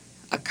needed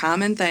a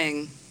common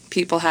thing,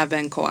 people have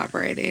been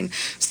cooperating.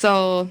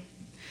 So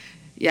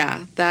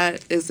yeah,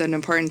 that is an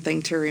important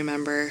thing to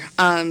remember.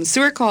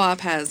 Seward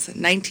Co-op has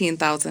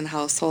 19,000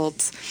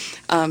 households,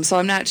 so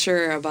I'm not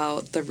sure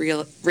about the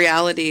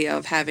reality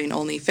of having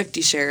only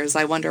 50 shares.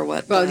 I wonder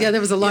what... Well, there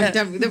was a long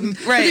time.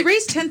 Right. They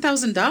raised $10,000 in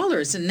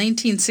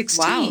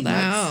 1916.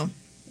 Wow,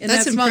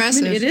 That's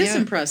impressive. It is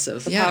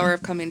impressive. The power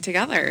of coming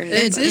together.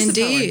 It is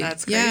indeed.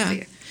 That's crazy.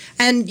 Yeah.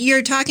 And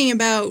you're talking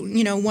about,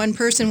 one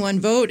person, one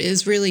vote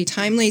is really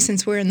timely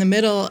since we're in the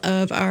middle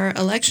of our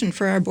election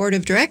for our board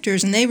of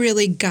directors, and they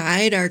really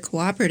guide our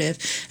cooperative.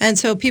 And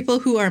so people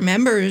who are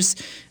members,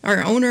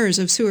 are owners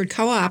of Seward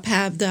Co-op,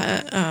 have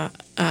the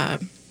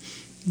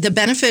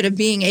benefit of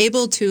being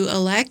able to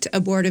elect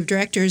a board of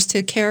directors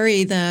to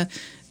carry the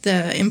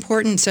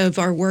importance of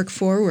our work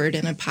forward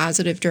in a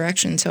positive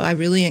direction. So I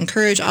really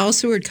encourage all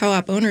Seward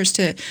Co-op owners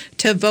to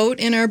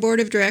vote in our Board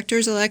of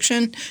Directors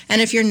election.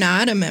 And if you're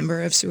not a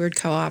member of Seward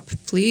Co-op,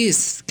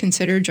 please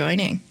consider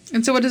joining.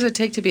 And so what does it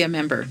take to be a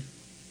member?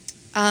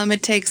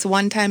 It takes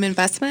one-time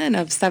investment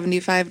of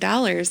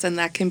 $75, and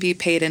that can be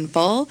paid in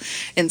full,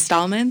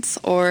 installments,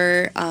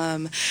 or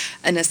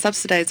in a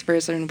subsidized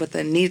version with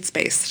a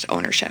needs-based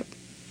ownership.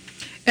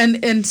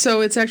 And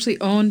so it's actually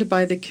owned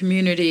by the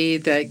community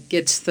that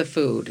gets the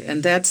food,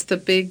 and that's the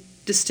big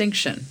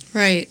distinction.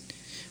 Right.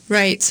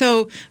 Right.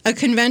 So a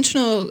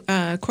conventional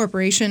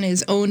corporation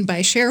is owned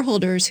by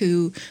shareholders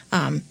who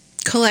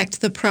collect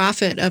the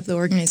profit of the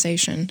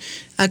organization.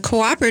 A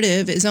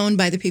cooperative is owned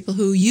by the people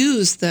who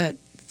use the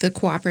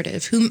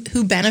cooperative,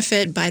 who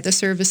benefit by the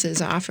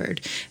services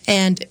offered.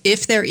 And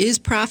if there is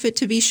profit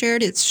to be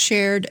shared, it's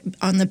shared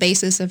on the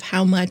basis of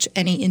how much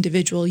any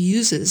individual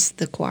uses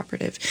the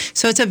cooperative.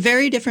 So it's a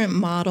very different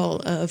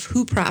model of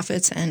who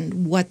profits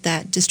and what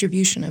that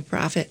distribution of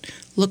profit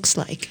looks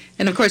like.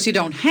 And of course, you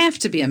don't have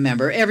to be a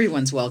member.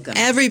 Everyone's welcome.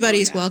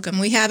 Everybody's welcome.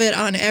 We have it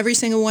on every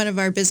single one of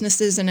our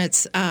businesses, and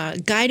it's a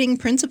guiding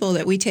principle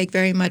that we take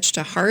very much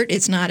to heart.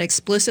 It's not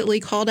explicitly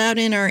called out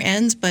in our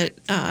ends, but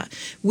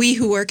we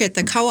who work at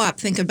the co-op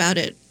think about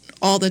it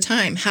all the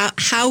time.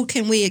 How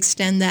can we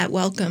extend that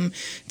welcome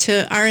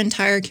to our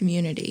entire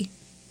community?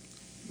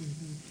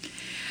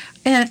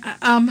 And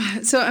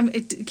so I'm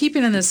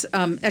keeping in this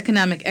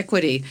economic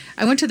equity.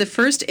 I went to the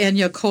first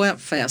annual Co-op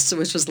Fest,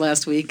 which was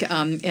last week,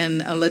 and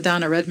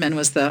LaDonna Redmond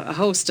was the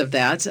host of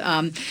that.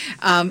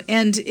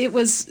 And it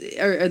was,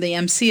 or the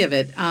MC of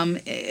it,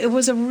 it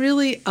was a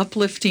really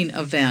uplifting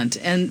event.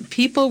 And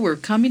people were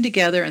coming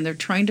together, and they're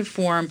trying to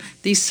form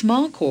these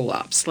small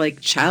co-ops, like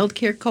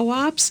childcare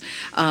co-ops,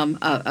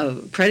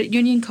 credit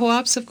union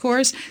co-ops, of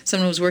course.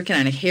 Someone was working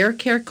on a hair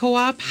care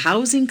co-op,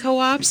 housing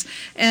co-ops,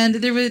 and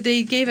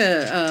they gave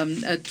a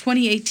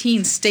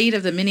 2018 State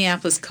of the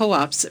Minneapolis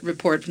Co-ops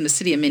report from the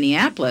city of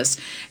Minneapolis,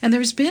 and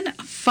there's been a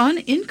fun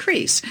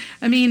increase.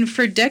 I mean,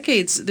 for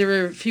decades, there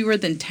were fewer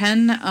than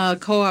 10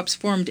 co-ops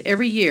formed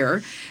every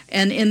year,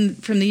 and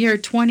from the year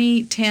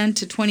 2010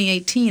 to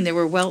 2018, there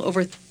were well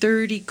over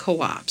 30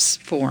 co-ops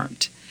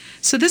formed.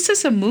 So this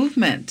is a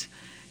movement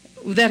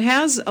that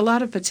has a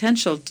lot of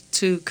potential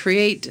to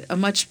create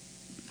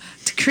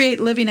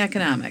living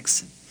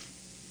economics.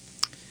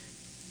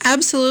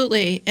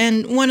 Absolutely.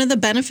 And one of the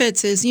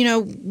benefits is,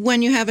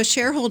 when you have a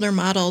shareholder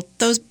model,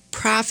 those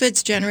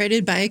profits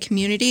generated by a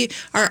community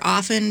are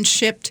often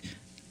shipped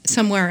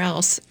somewhere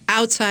else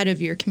outside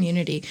of your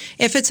community.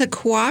 If it's a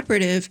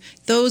cooperative,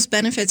 those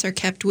benefits are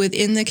kept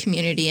within the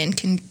community and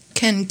can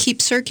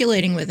keep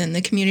circulating within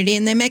the community,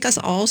 and they make us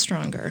all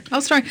stronger.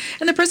 All strong.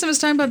 And the person was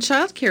talking about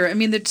child care. I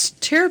mean, it's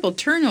terrible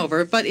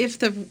turnover, but if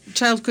the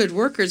childhood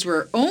workers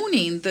were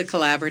owning the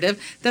collaborative,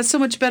 that's so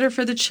much better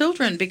for the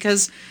children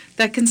because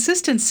that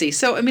consistency.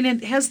 So, I mean,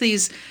 it has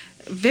these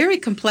very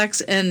complex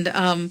and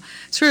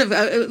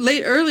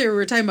earlier we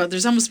were talking about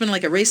there's almost been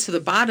like a race to the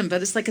bottom,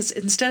 but it's like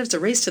instead it's a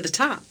race to the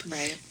top.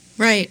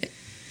 Right.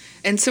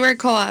 And Seward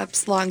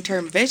Co-op's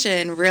long-term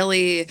vision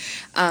really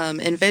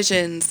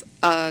envisions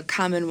a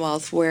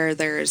commonwealth where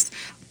there's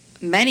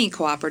many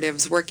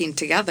cooperatives working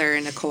together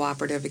in a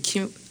cooperative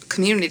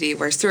community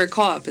where Seward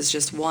Co-op is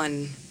just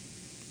one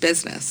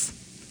business.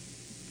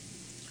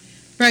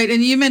 Right,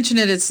 and you mentioned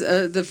it as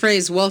the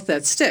phrase "wealth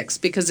that sticks,"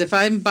 because if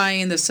I'm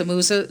buying the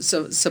samosas,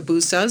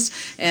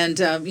 and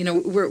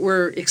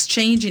we're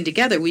exchanging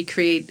together, we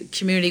create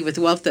community with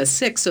wealth that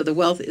sticks. So the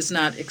wealth is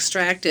not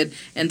extracted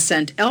and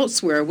sent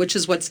elsewhere, which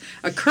is what's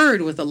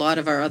occurred with a lot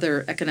of our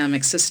other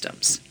economic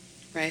systems.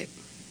 Right.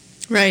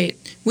 Right.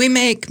 We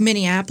make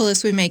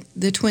Minneapolis, we make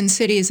the Twin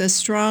Cities a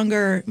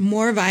stronger,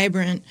 more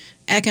vibrant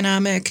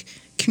economic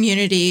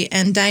community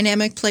and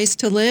dynamic place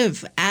to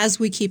live as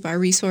we keep our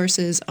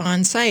resources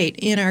on site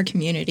in our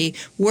community,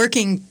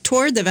 working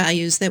toward the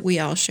values that we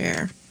all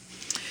share.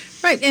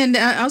 Right, and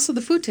also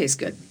the food tastes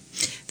good.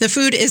 The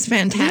food is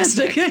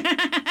fantastic.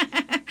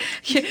 I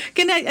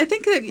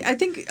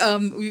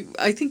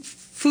think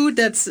food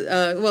that's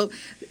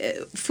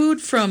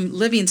food from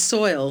living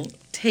soil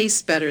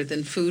tastes better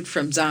than food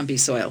from zombie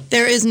soil.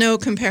 There is no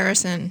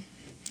comparison.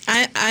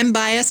 I'm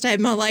biased.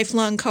 I'm a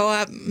lifelong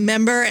co-op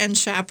member and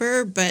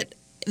shopper, but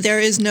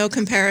there is no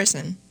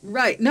comparison.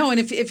 Right. No,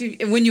 and if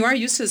when you are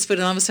used to this food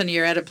and all of a sudden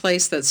you're at a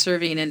place that's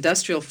serving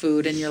industrial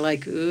food and you're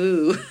like,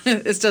 ooh,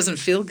 this doesn't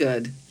feel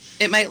good.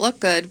 It might look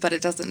good, but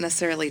it doesn't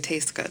necessarily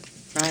taste good.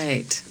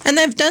 Right. And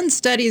they've done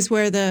studies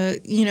where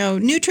the,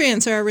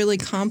 nutrients are a really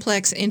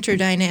complex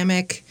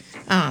interdynamic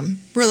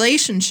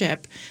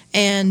relationship,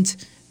 and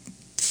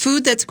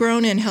food that's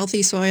grown in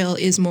healthy soil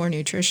is more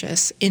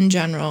nutritious in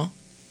general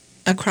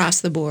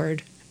across the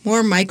board.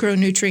 More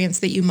micronutrients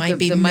that you might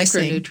be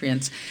missing. The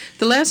micronutrients.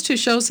 The last two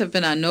shows have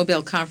been on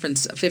Nobel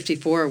Conference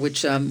 54,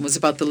 which was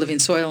about the living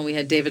soil, and we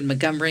had David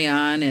Montgomery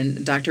on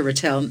and Dr.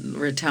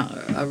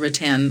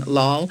 Rattan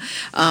Lal.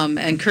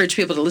 I encourage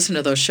people to listen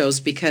to those shows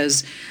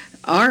because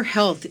our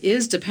health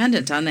is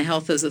dependent on the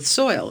health of the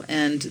soil,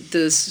 and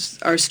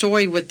our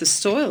story with the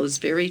soil is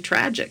very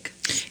tragic.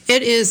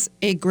 It is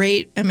a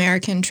great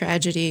American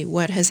tragedy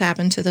what has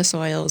happened to the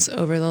soils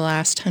over the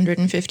last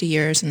 150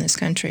 years in this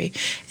country.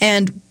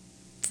 And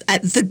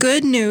the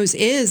good news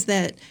is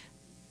that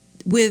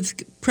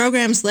with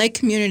programs like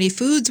Community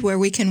Foods, where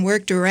we can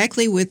work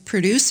directly with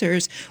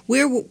producers,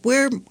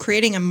 we're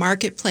creating a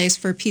marketplace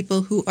for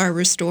people who are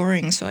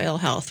restoring soil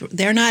health.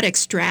 They're not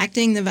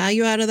extracting the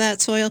value out of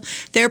that soil.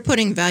 They're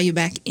putting value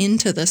back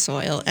into the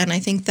soil. And I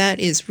think that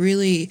is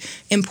really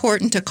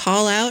important to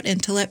call out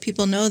and to let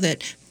people know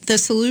that the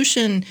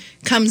solution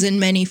comes in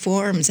many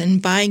forms,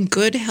 and buying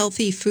good,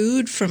 healthy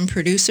food from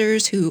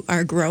producers who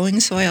are growing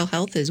soil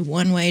health is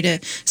one way to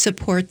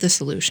support the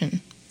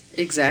solution.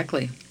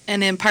 Exactly.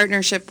 And in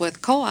partnership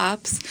with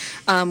co-ops,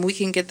 we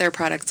can get their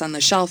products on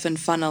the shelf and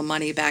funnel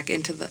money back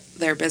into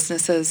their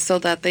businesses so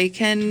that they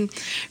can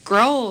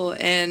grow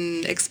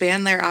and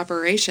expand their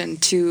operation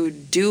to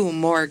do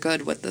more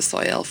good with the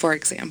soil, for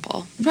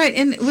example. Right,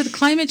 and with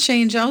climate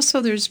change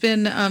also, there's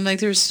been,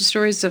 there's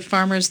stories of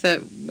farmers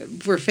that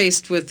were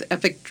faced with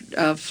epic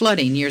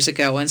flooding years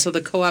ago, and so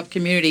the co-op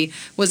community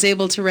was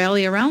able to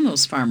rally around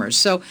those farmers.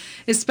 So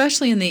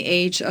especially in the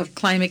age of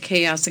climate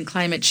chaos and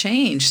climate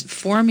change,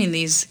 forming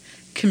these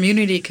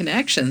community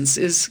connections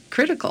is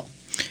critical.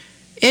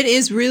 It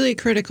is really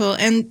critical.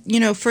 And,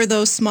 for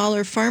those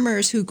smaller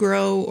farmers who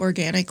grow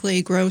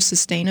organically, grow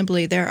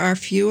sustainably, there are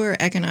fewer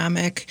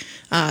economic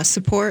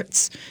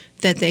supports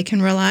that they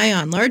can rely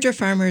on. Larger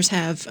farmers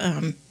have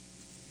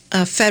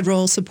a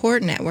federal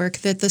support network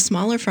that the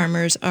smaller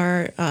farmers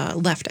are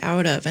left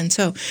out of. And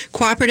so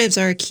cooperatives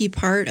are a key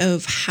part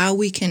of how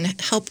we can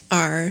help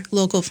our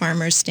local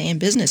farmers stay in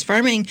business.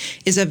 Farming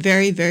is a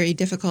very, very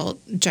difficult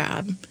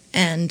job,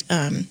 and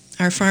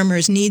our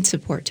farmers need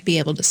support to be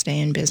able to stay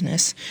in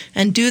business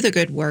and do the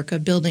good work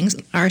of building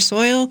our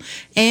soil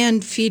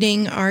and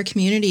feeding our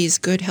communities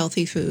good,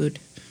 healthy food.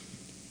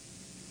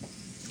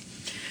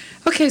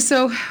 Okay,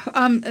 so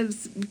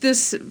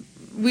this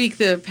week,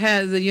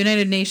 the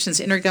United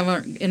Nations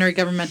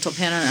Intergovernmental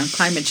Panel on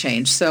Climate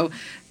Change. So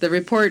the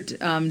report,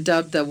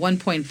 dubbed the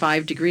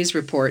 1.5 degrees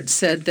report,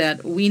 said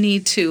that we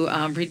need to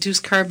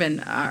reduce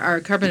our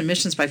carbon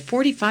emissions by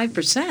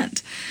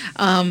 45%.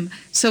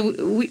 So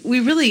we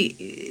really,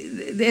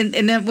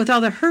 and then with all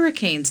the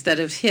hurricanes that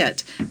have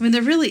hit,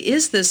 there really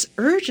is this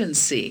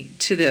urgency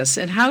to this.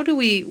 And how do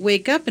we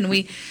wake up?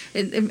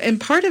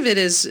 And part of it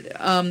is,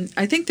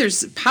 I think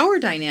there's power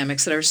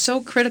dynamics that are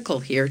so critical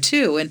here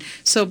too. And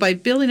so by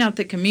building out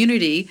the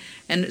community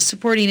and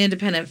supporting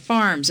independent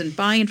farms and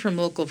buying from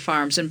local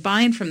farms and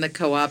buying from the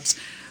co-ops,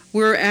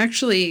 we're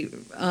actually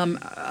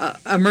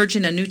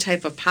emerging a new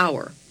type of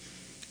power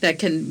that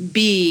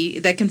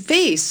can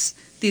face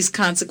these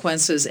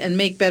consequences and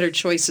make better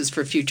choices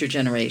for future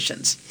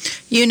generations.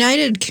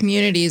 United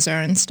communities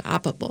are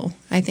unstoppable.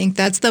 I think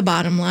that's the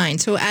bottom line.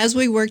 So as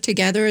we work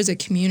together as a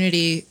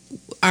community,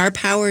 our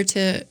power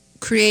to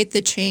create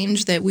the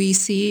change that we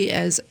see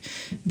as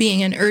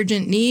being an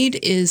urgent need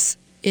is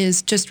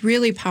just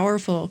really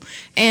powerful.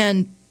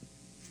 And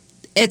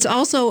it's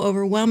also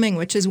overwhelming,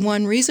 which is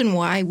one reason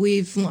why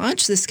we've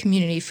launched this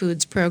community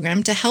foods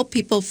program, to help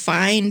people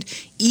find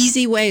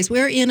easy ways.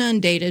 We're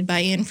inundated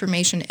by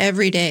information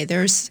every day.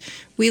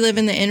 We live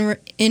in the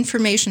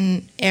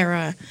information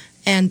era,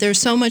 and there's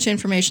so much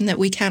information that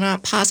we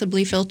cannot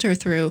possibly filter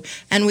through.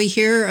 And we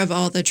hear of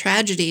all the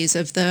tragedies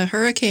of the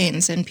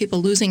hurricanes and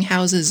people losing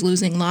houses,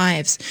 losing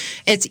lives.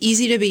 It's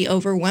easy to be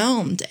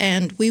overwhelmed,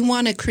 and we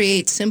want to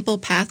create simple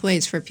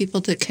pathways for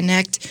people to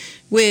connect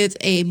with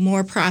a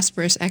more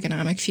prosperous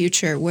economic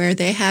future where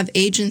they have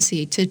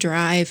agency to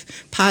drive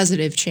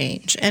positive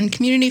change. And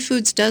Community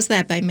Foods does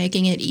that by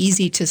making it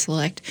easy to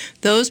select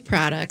those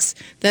products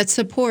that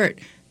support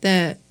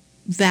the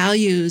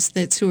values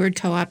that Seward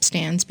Co-op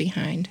stands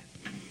behind.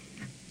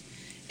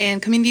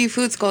 And Community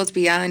Foods goes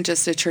beyond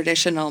just a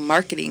traditional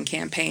marketing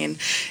campaign.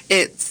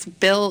 It's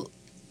built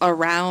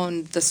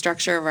around the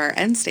structure of our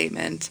end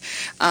statement.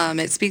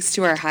 It speaks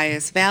to our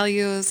highest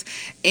values,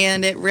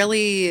 and it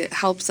really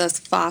helps us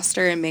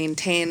foster and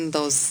maintain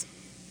those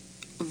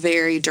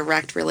very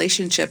direct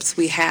relationships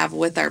we have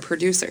with our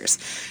producers.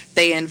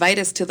 They invite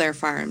us to their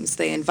farms.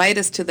 They invite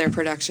us to their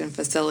production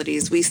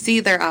facilities. We see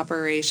their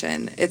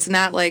operation. It's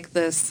not like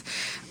this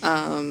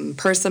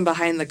person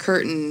behind the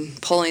curtain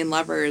pulling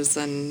levers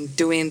and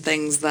doing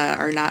things that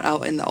are not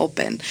out in the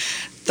open.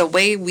 The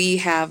way we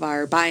have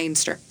our buying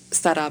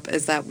set up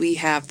is that we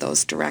have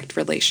those direct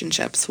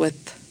relationships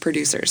with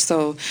producers.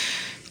 So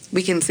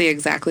we can see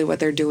exactly what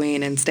they're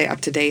doing and stay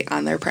up to date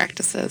on their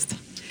practices.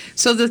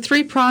 So the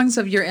three prongs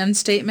of your end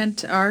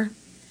statement are?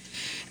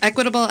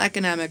 Equitable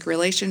economic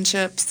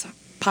relationships,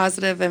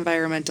 positive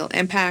environmental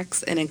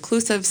impacts, and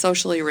inclusive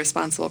socially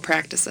responsible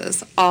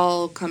practices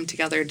all come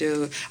together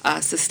to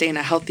sustain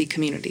a healthy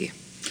community.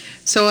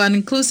 So on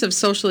inclusive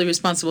socially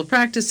responsible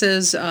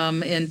practices,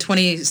 in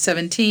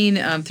 2017,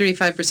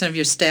 35% of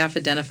your staff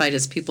identified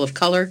as people of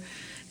color,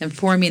 and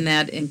forming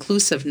that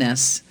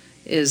inclusiveness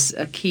is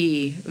a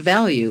key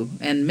value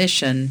and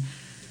mission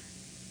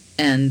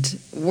and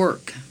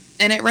work.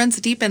 And it runs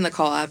deep in the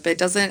co-op. It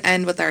doesn't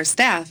end with our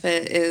staff.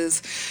 It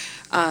is,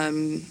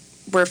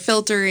 we're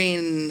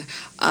filtering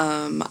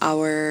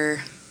our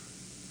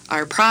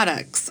our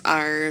products,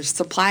 our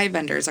supply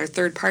vendors, our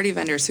third-party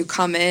vendors who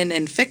come in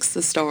and fix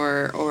the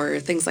store or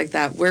things like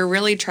that. We're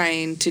really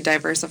trying to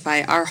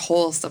diversify our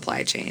whole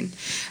supply chain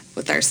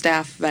with our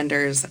staff,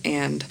 vendors,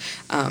 and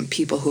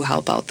people who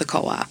help out the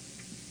co-op.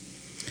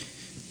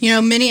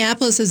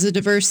 Minneapolis is a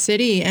diverse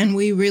city, and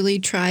we really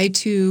try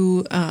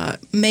to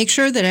make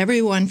sure that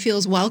everyone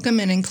feels welcome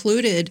and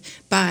included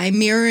by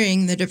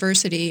mirroring the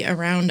diversity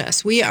around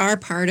us. We are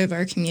part of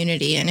our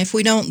community, and if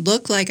we don't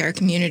look like our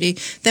community,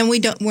 then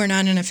we're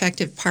not an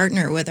effective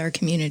partner with our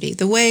community.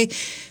 The way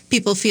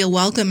people feel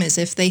welcome is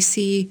if they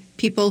see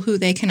people who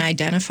they can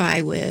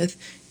identify with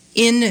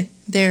in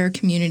their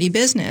community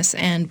business,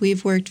 and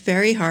we've worked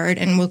very hard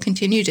and will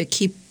continue to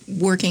keep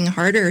working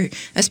harder,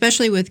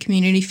 especially with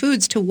community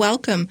foods, to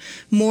welcome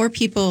more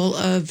people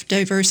of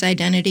diverse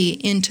identity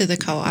into the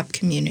co-op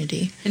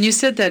community. And you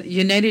said that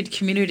united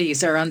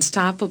communities are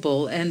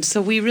unstoppable, and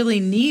so we really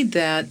need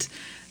that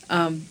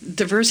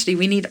diversity.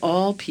 We need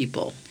all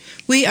people.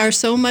 We are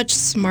so much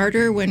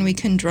smarter when we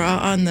can draw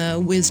on the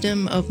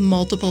wisdom of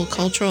multiple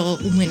cultural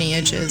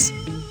lineages.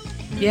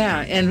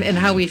 Yeah, and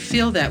how we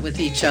feel that with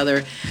each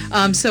other.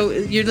 So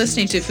you're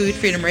listening to Food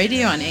Freedom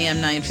Radio on AM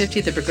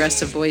 950, the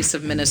progressive voice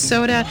of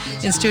Minnesota.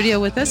 In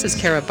studio with us is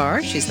Kara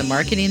Barr. She's the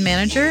marketing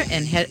manager,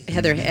 and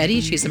Heather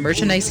Eddy. She's the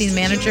merchandising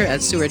manager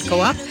at Seward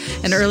Co-op.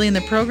 And early in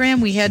the program,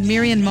 we had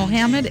Miriam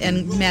Mohammed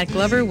and Matt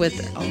Glover with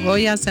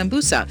Hoya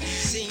Sambusa.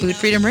 Food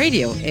Freedom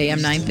Radio,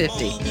 AM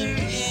 950.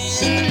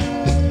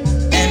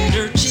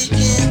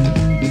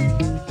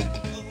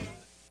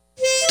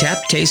 Tap,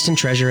 taste, and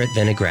treasure at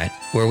Vinaigrette,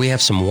 where we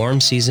have some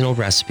warm seasonal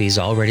recipes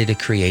all ready to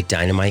create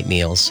dynamite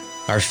meals.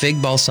 Our fig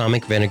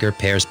balsamic vinegar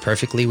pairs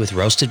perfectly with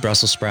roasted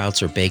Brussels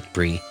sprouts or baked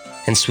brie.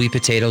 And sweet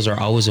potatoes are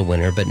always a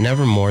winner, but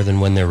never more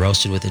than when they're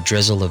roasted with a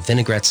drizzle of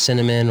vinaigrette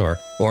cinnamon or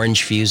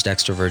orange-fused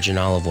extra virgin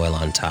olive oil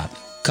on top.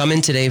 Come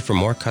in today for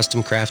more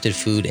custom-crafted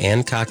food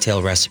and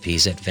cocktail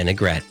recipes at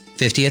Vinaigrette,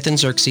 50th and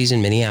Xerxes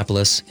in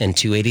Minneapolis and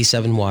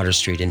 287 Water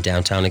Street in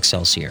downtown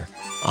Excelsior.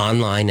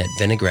 Online at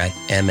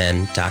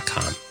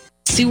vinaigrettemn.com.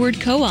 Seward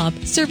Co-op,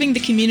 serving the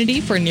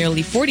community for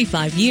nearly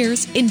 45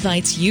 years,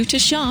 invites you to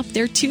shop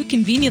their two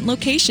convenient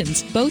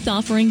locations, both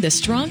offering the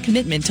strong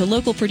commitment to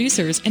local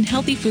producers and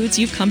healthy foods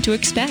you've come to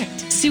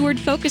expect. Seward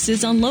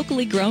focuses on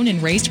locally grown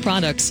and raised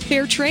products,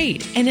 fair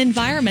trade, and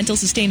environmental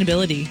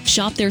sustainability.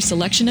 Shop their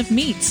selection of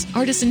meats,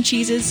 artisan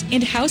cheeses,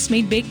 and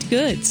house-made baked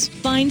goods.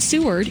 Find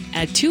Seward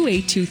at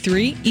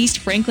 2823 East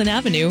Franklin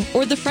Avenue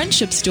or the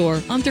Friendship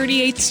Store on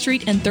 38th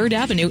Street and 3rd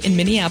Avenue in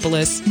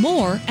Minneapolis.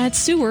 More at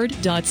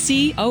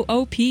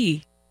seward.coop.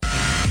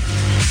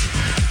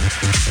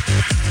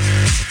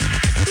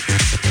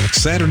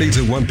 Saturdays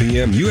at 1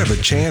 p.m., you have a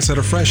chance at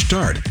a fresh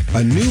start,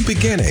 a new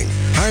beginning.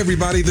 Hi,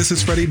 everybody. This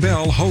is Freddie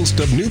Bell, host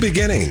of New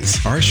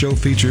Beginnings. Our show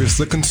features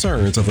the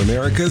concerns of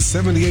America's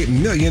 78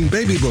 million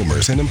baby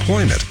boomers in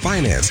employment,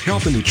 finance,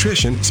 health and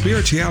nutrition,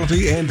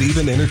 spirituality, and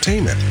even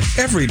entertainment.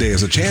 Every day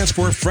is a chance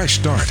for a fresh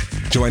start.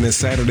 Join us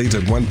Saturdays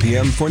at 1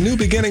 p.m. for New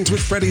Beginnings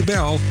with Freddie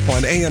Bell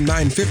on AM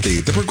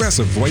 950, the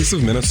progressive voice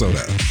of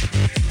Minnesota.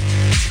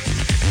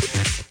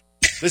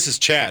 This is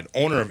Chad,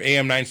 owner of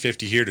AM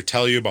 950, here to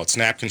tell you about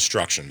Snap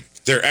Construction.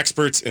 They're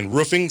experts in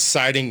roofing,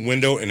 siding,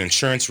 window, and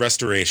insurance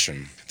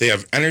restoration. They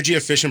have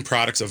energy-efficient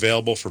products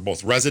available for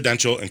both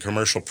residential and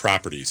commercial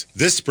properties.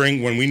 This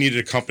spring, when we needed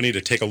a company to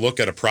take a look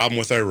at a problem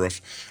with our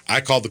roof, I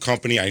called the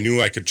company I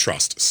knew I could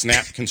trust,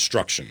 Snap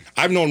Construction.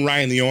 I've known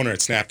Ryan, the owner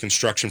at Snap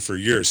Construction, for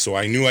years, so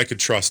I knew I could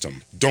trust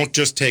him. Don't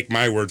just take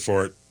my word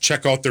for it.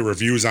 Check out their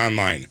reviews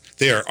online.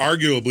 They are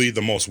arguably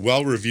the most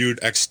well-reviewed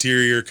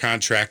exterior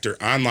contractor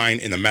online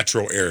in the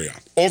metro area.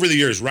 Over the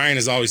years, Ryan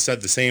has always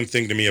said the same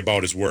thing to me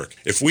about his work.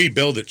 If we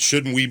build it,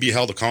 shouldn't we be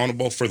held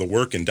accountable for the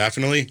work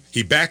indefinitely?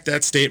 He backed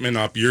that statement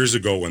up years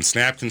ago when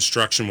Snap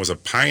Construction was a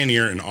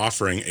pioneer in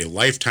offering a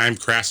lifetime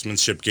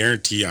craftsmanship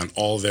guarantee on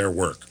all their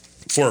work.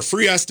 For a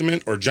free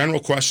estimate or general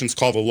questions,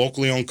 call the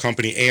locally owned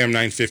company AM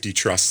 950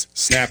 Trust,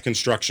 Snap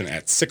Construction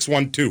at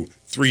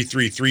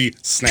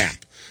 612-333-SNAP.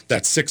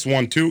 That's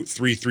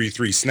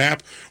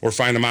 612-333-SNAP, or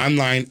find them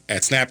online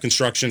at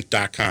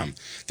snapconstruction.com.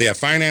 They have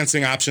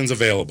financing options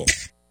available.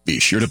 Be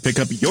sure to pick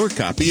up your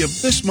copy of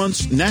this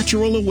month's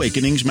Natural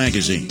Awakenings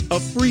magazine, a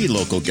free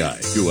local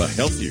guide to a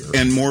healthier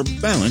and more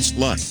balanced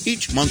life.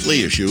 Each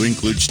monthly issue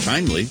includes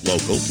timely,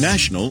 local,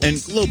 national,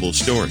 and global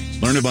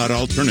stories. Learn about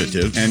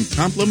alternative and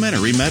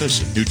complementary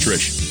medicine,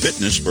 nutrition,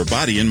 fitness for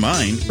body and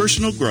mind,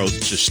 personal growth,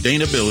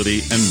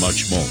 sustainability, and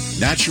much more.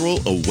 Natural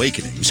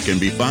Awakenings can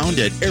be found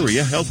at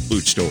area health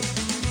food stores,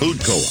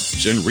 food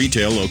co-ops, and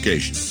retail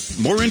locations.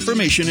 More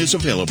information is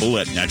available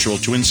at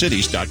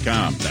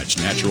naturaltwincities.com. That's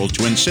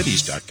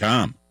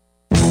naturaltwincities.com.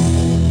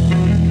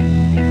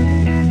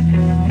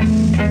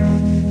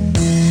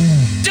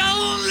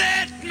 Don't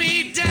let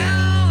me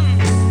down.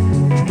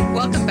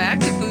 Welcome back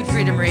to Food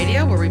Freedom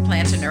Radio, where we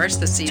plan to nourish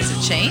the seeds of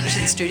change.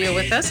 In studio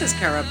with us is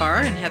Kara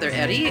Barr and Heather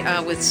Eddy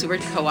with Seward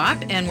Co-op,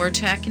 and we're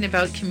talking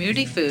about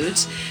community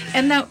foods.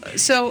 And now,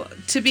 so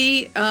to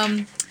be...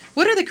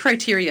 what are the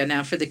criteria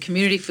now for the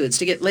community foods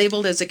to get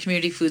labeled as a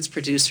community foods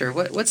producer?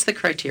 What's the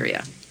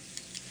criteria?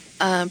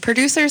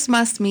 Producers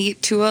must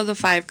meet 2 of the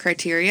 5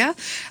 criteria,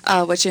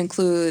 which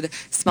include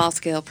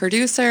small-scale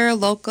producer,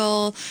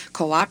 local,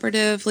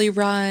 cooperatively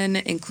run,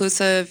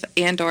 inclusive,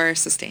 and/or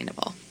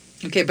sustainable.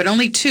 Okay, but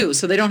only 2,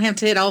 so they don't have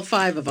to hit all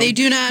 5 of them. They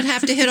do not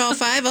have to hit all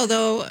 5,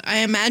 although I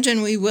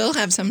imagine we will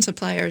have some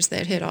suppliers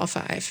that hit all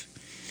 5.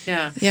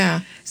 Yeah.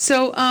 Yeah.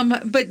 So,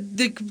 but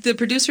the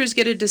producers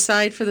get to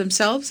decide for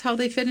themselves how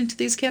they fit into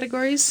these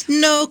categories?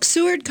 No,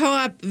 Seward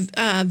Co-op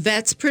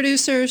vets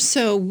producers,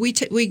 so we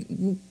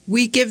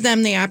give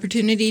them the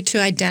opportunity to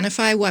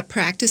identify what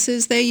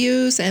practices they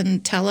use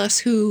and tell us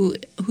who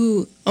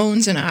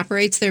owns and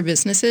operates their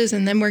businesses,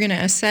 and then we're going to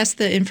assess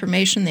the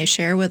information they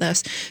share with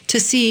us to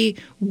see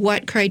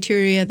what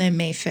criteria they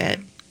may fit.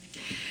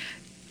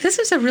 This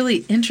is a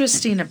really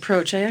interesting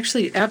approach. I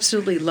actually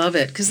absolutely love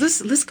it because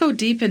let's go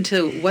deep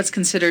into what's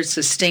considered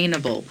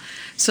sustainable.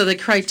 So the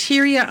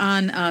criteria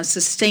on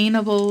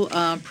sustainable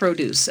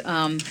produce.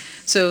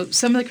 So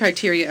some of the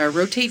criteria are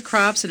rotate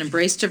crops and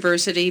embrace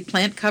diversity,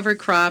 plant cover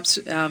crops,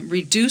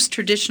 reduce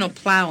traditional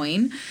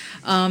plowing,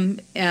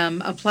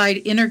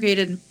 applied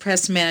integrated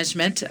pest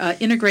management,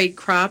 integrate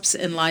crops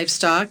and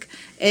livestock,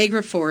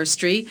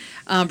 agroforestry,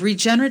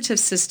 regenerative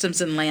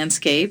systems and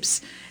landscapes,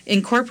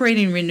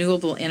 incorporating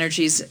renewable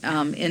energies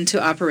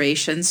into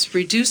operations,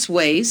 reduce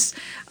waste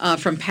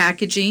from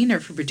packaging or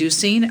from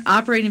producing,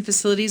 operating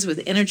facilities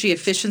with energy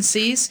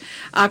efficiencies,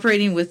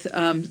 operating with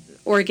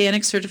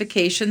organic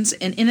certifications,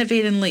 and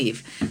innovate and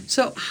leave.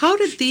 So how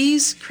did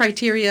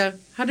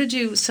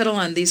you settle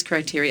on these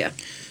criteria?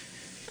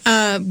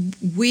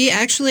 We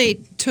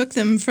actually took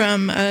them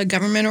from a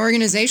government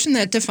organization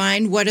that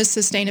defined what does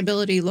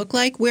sustainability look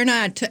like. We're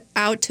not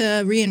out to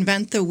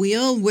reinvent the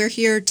wheel. We're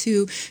here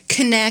to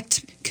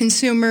connect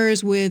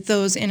consumers with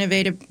those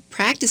innovative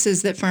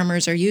practices that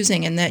farmers are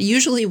using, and that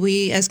usually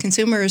we as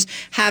consumers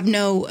have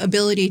no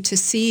ability to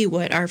see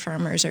what our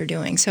farmers are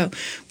doing. So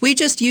we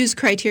just use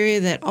criteria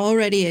that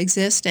already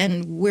exist,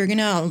 and we're going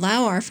to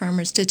allow our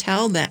farmers to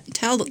tell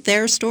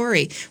their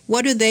story.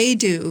 What do they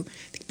do?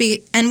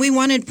 And we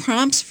wanted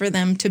prompts for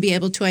them to be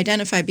able to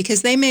identify,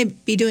 because they may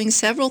be doing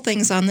several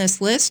things on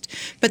this list,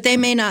 but they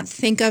may not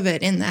think of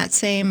it in that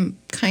same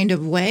kind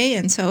of way.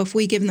 And so if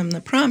we give them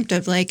the prompt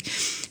of like,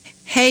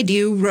 hey, do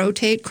you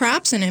rotate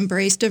crops and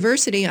embrace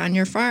diversity on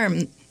your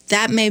farm?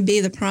 That may be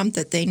the prompt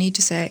that they need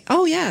to say,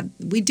 oh yeah,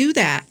 we do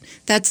that.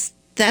 That's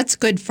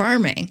good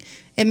farming.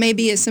 It may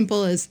be as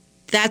simple as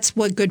that's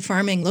what good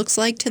farming looks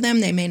like to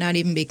them. They may not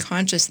even be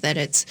conscious that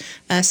it's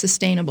a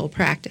sustainable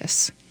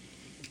practice.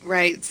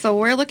 Right. So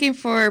we're looking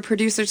for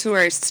producers who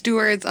are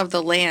stewards of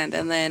the land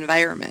and the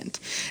environment.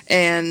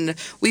 And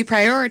we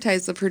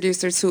prioritize the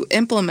producers who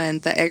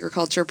implement the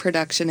agriculture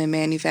production and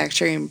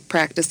manufacturing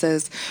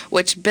practices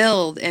which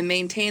build and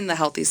maintain the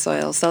healthy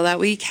soil so that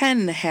we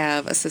can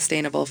have a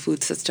sustainable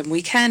food system.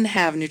 We can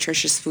have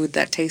nutritious food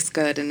that tastes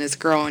good and is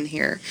grown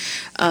here.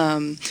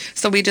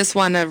 So we just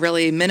want to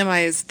really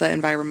minimize the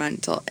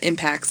environmental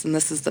impacts, and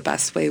this is the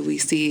best way we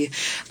see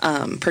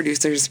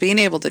producers being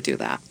able to do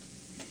that.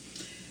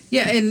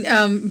 Yeah,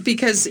 and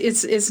because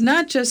it's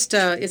not just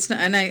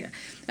and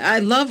I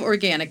love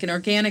organic, and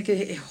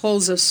organic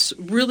holds a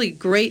really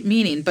great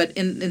meaning. But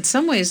in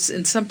some ways,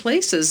 in some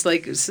places,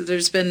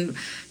 there's been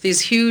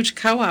these huge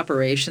cow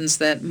operations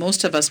that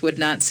most of us would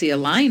not see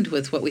aligned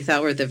with what we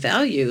thought were the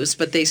values,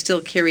 but they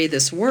still carry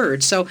this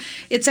word. So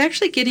it's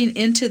actually getting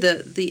into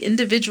the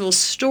individual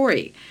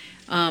story.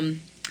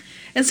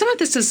 And some of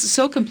this is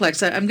so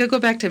complex. I'm going to go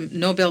back to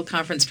Nobel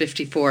Conference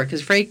 54,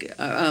 because Frank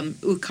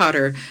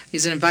Ucotter,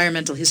 he's an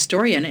environmental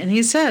historian, and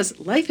he says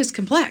life is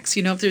complex.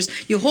 You know,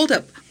 if you hold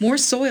up more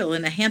soil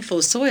in a handful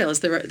of soil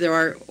as there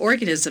are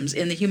organisms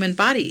in the human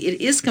body,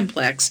 it is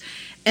complex.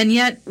 And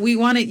yet you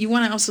want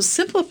to also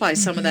simplify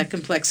some of that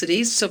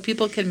complexity so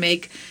people can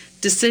make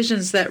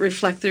decisions that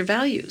reflect their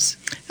values.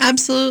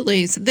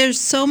 Absolutely. There's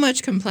so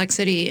much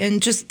complexity, and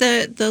just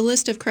the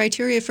list of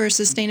criteria for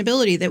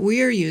sustainability that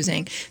we are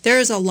using, there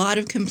is a lot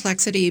of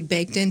complexity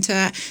baked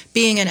into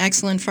being an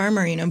excellent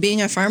farmer. You know, being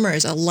a farmer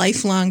is a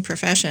lifelong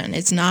profession.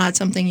 It's not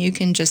something you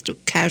can just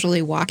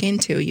casually walk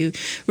into. You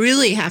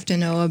really have to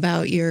know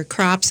about your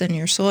crops and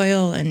your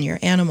soil and your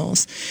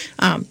animals.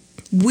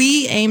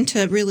 We aim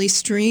to really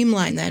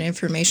streamline that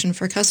information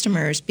for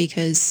customers,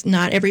 because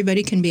not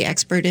everybody can be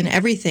expert in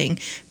everything.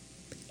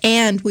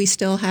 And we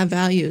still have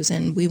values,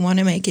 and we want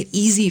to make it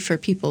easy for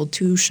people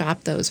to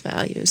shop those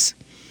values.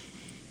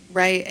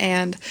 Right,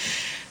 and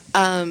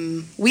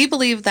we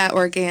believe that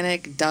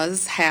organic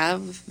does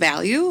have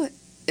value.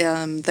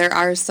 There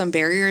are some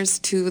barriers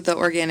to the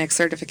organic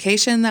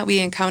certification that we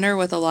encounter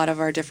with a lot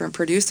of our different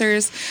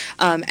producers.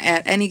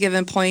 At any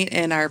given point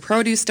in our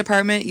produce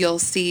department, you'll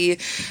see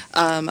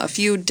a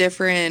few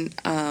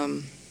different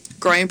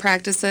growing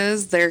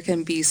practices. There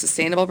can be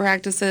sustainable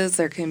practices.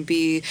 There can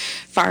be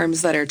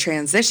farms that are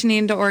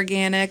transitioning to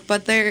organic.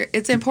 But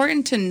it's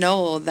important to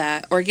know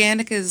that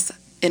organic is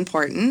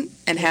important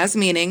and has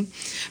meaning,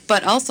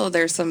 but also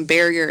there's some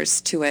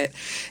barriers to it.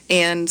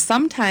 And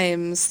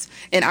sometimes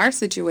in our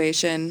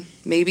situation,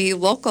 maybe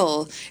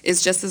local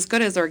is just as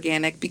good as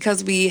organic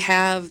because we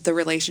have the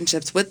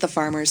relationships with the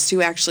farmers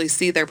to actually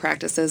see their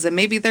practices. And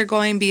maybe they're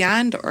going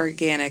beyond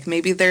organic.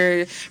 Maybe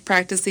they're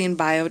practicing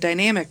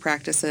biodynamic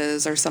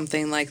practices or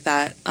something like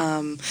that.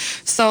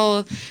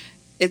 So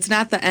it's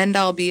not the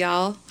end-all,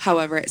 be-all.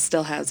 However, it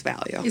still has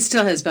value. It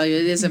still has value.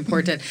 It is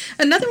important.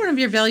 Another one of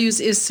your values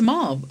is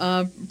small,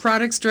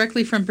 products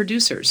directly from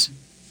producers.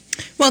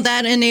 Well,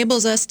 that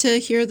enables us to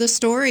hear the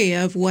story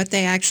of what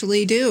they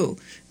actually do.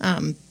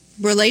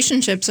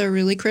 Relationships are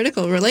really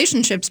critical.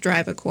 Relationships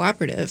drive a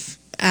cooperative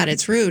at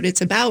its root.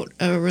 It's about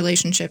a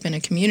relationship in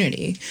a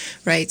community,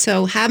 right?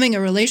 So having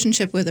a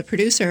relationship with a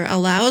producer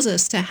allows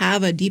us to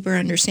have a deeper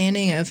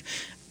understanding of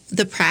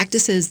the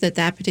practices that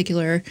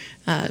particular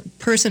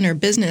person or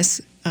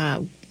business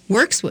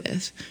works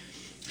with.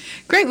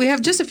 Great. We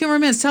have just a few more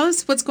minutes. Tell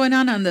us what's going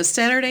on the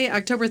Saturday,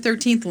 October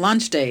 13th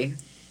launch day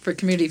for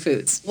Community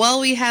Foods. Well,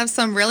 we have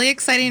some really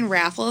exciting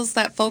raffles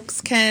that folks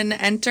can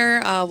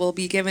enter. We'll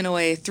be giving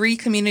away 3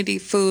 Community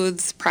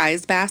Foods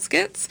prize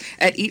baskets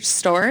at each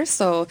store.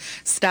 So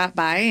stop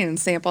by and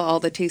sample all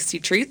the tasty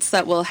treats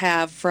that we'll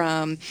have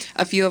from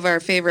a few of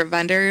our favorite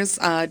vendors.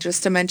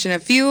 Just to mention a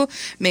few,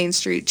 Main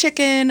Street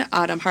Chicken,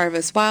 Autumn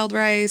Harvest Wild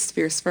Rice,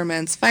 Fierce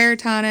Ferments Fire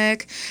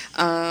Tonic,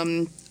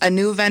 a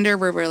new vendor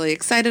we're really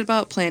excited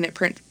about, Planet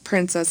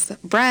Princess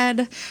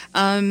Bread,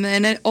 and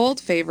an old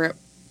favorite,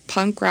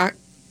 Punk Rock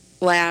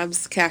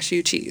Labs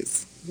cashew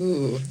cheese.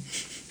 Ooh.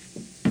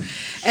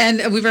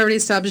 And we've already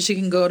established you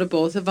can go to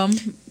both of them.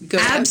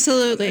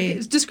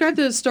 Absolutely. Describe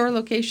the store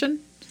locations.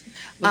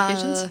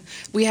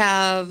 We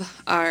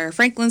have our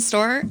Franklin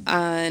store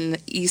on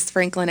East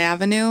Franklin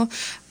Avenue,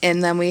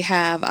 and then we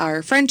have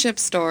our Friendship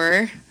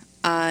store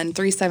on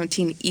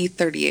 317 East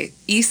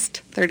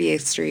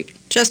 38th Street.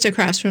 Just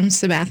across from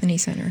Sabathany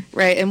Center.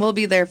 Right, and we'll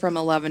be there from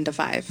 11 to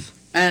 5.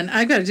 And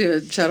I've got to do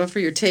a shout out for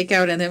your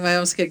takeout, and then I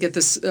also got to get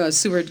this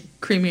Seward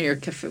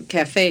Creamier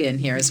Cafe in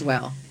here as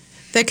well.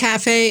 The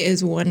cafe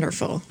is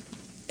wonderful.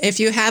 If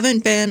you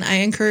haven't been, I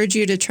encourage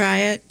you to try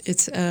it.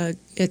 It's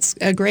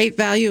a great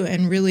value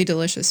and really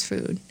delicious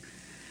food.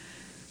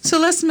 So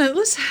let's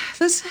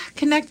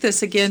connect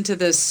this again to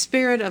the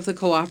spirit of the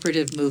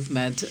cooperative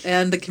movement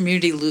and the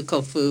community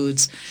local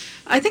foods.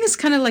 I think it's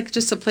kind of like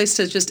just a place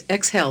to just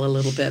exhale a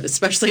little bit,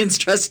 especially in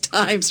stressed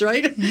times,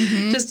 right?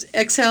 Mm-hmm. Just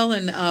exhale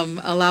and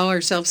allow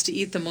ourselves to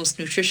eat the most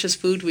nutritious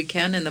food we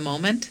can in the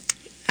moment.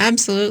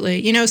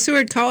 Absolutely. You know,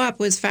 Seward Co-op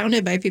was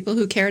founded by people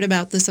who cared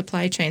about the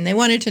supply chain. They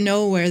wanted to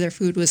know where their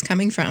food was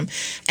coming from.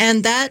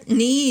 And that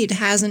need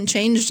hasn't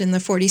changed in the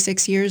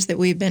 46 years that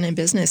we've been in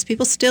business.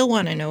 People still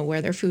want to know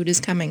where their food is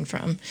coming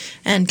from.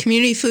 And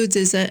Community Foods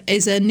is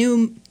a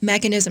new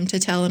mechanism to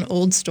tell an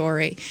old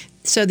story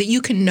so that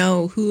you can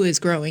know who is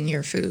growing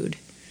your food.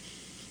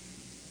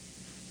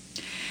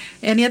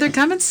 Any other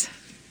comments?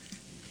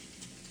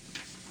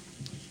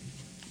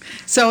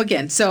 So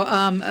again,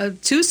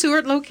 2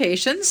 Seward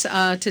locations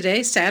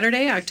today,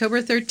 Saturday,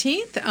 October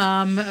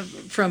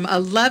 13th, from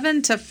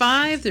 11 to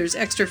 5. There's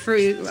extra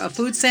free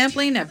food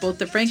sampling at both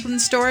the Franklin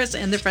stores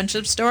and the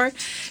Friendship store.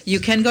 You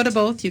can go to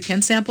both. You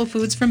can sample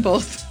foods from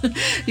both.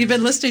 You've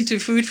been listening to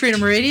Food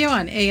Freedom Radio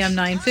on AM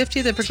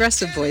 950, the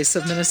progressive voice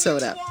of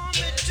Minnesota.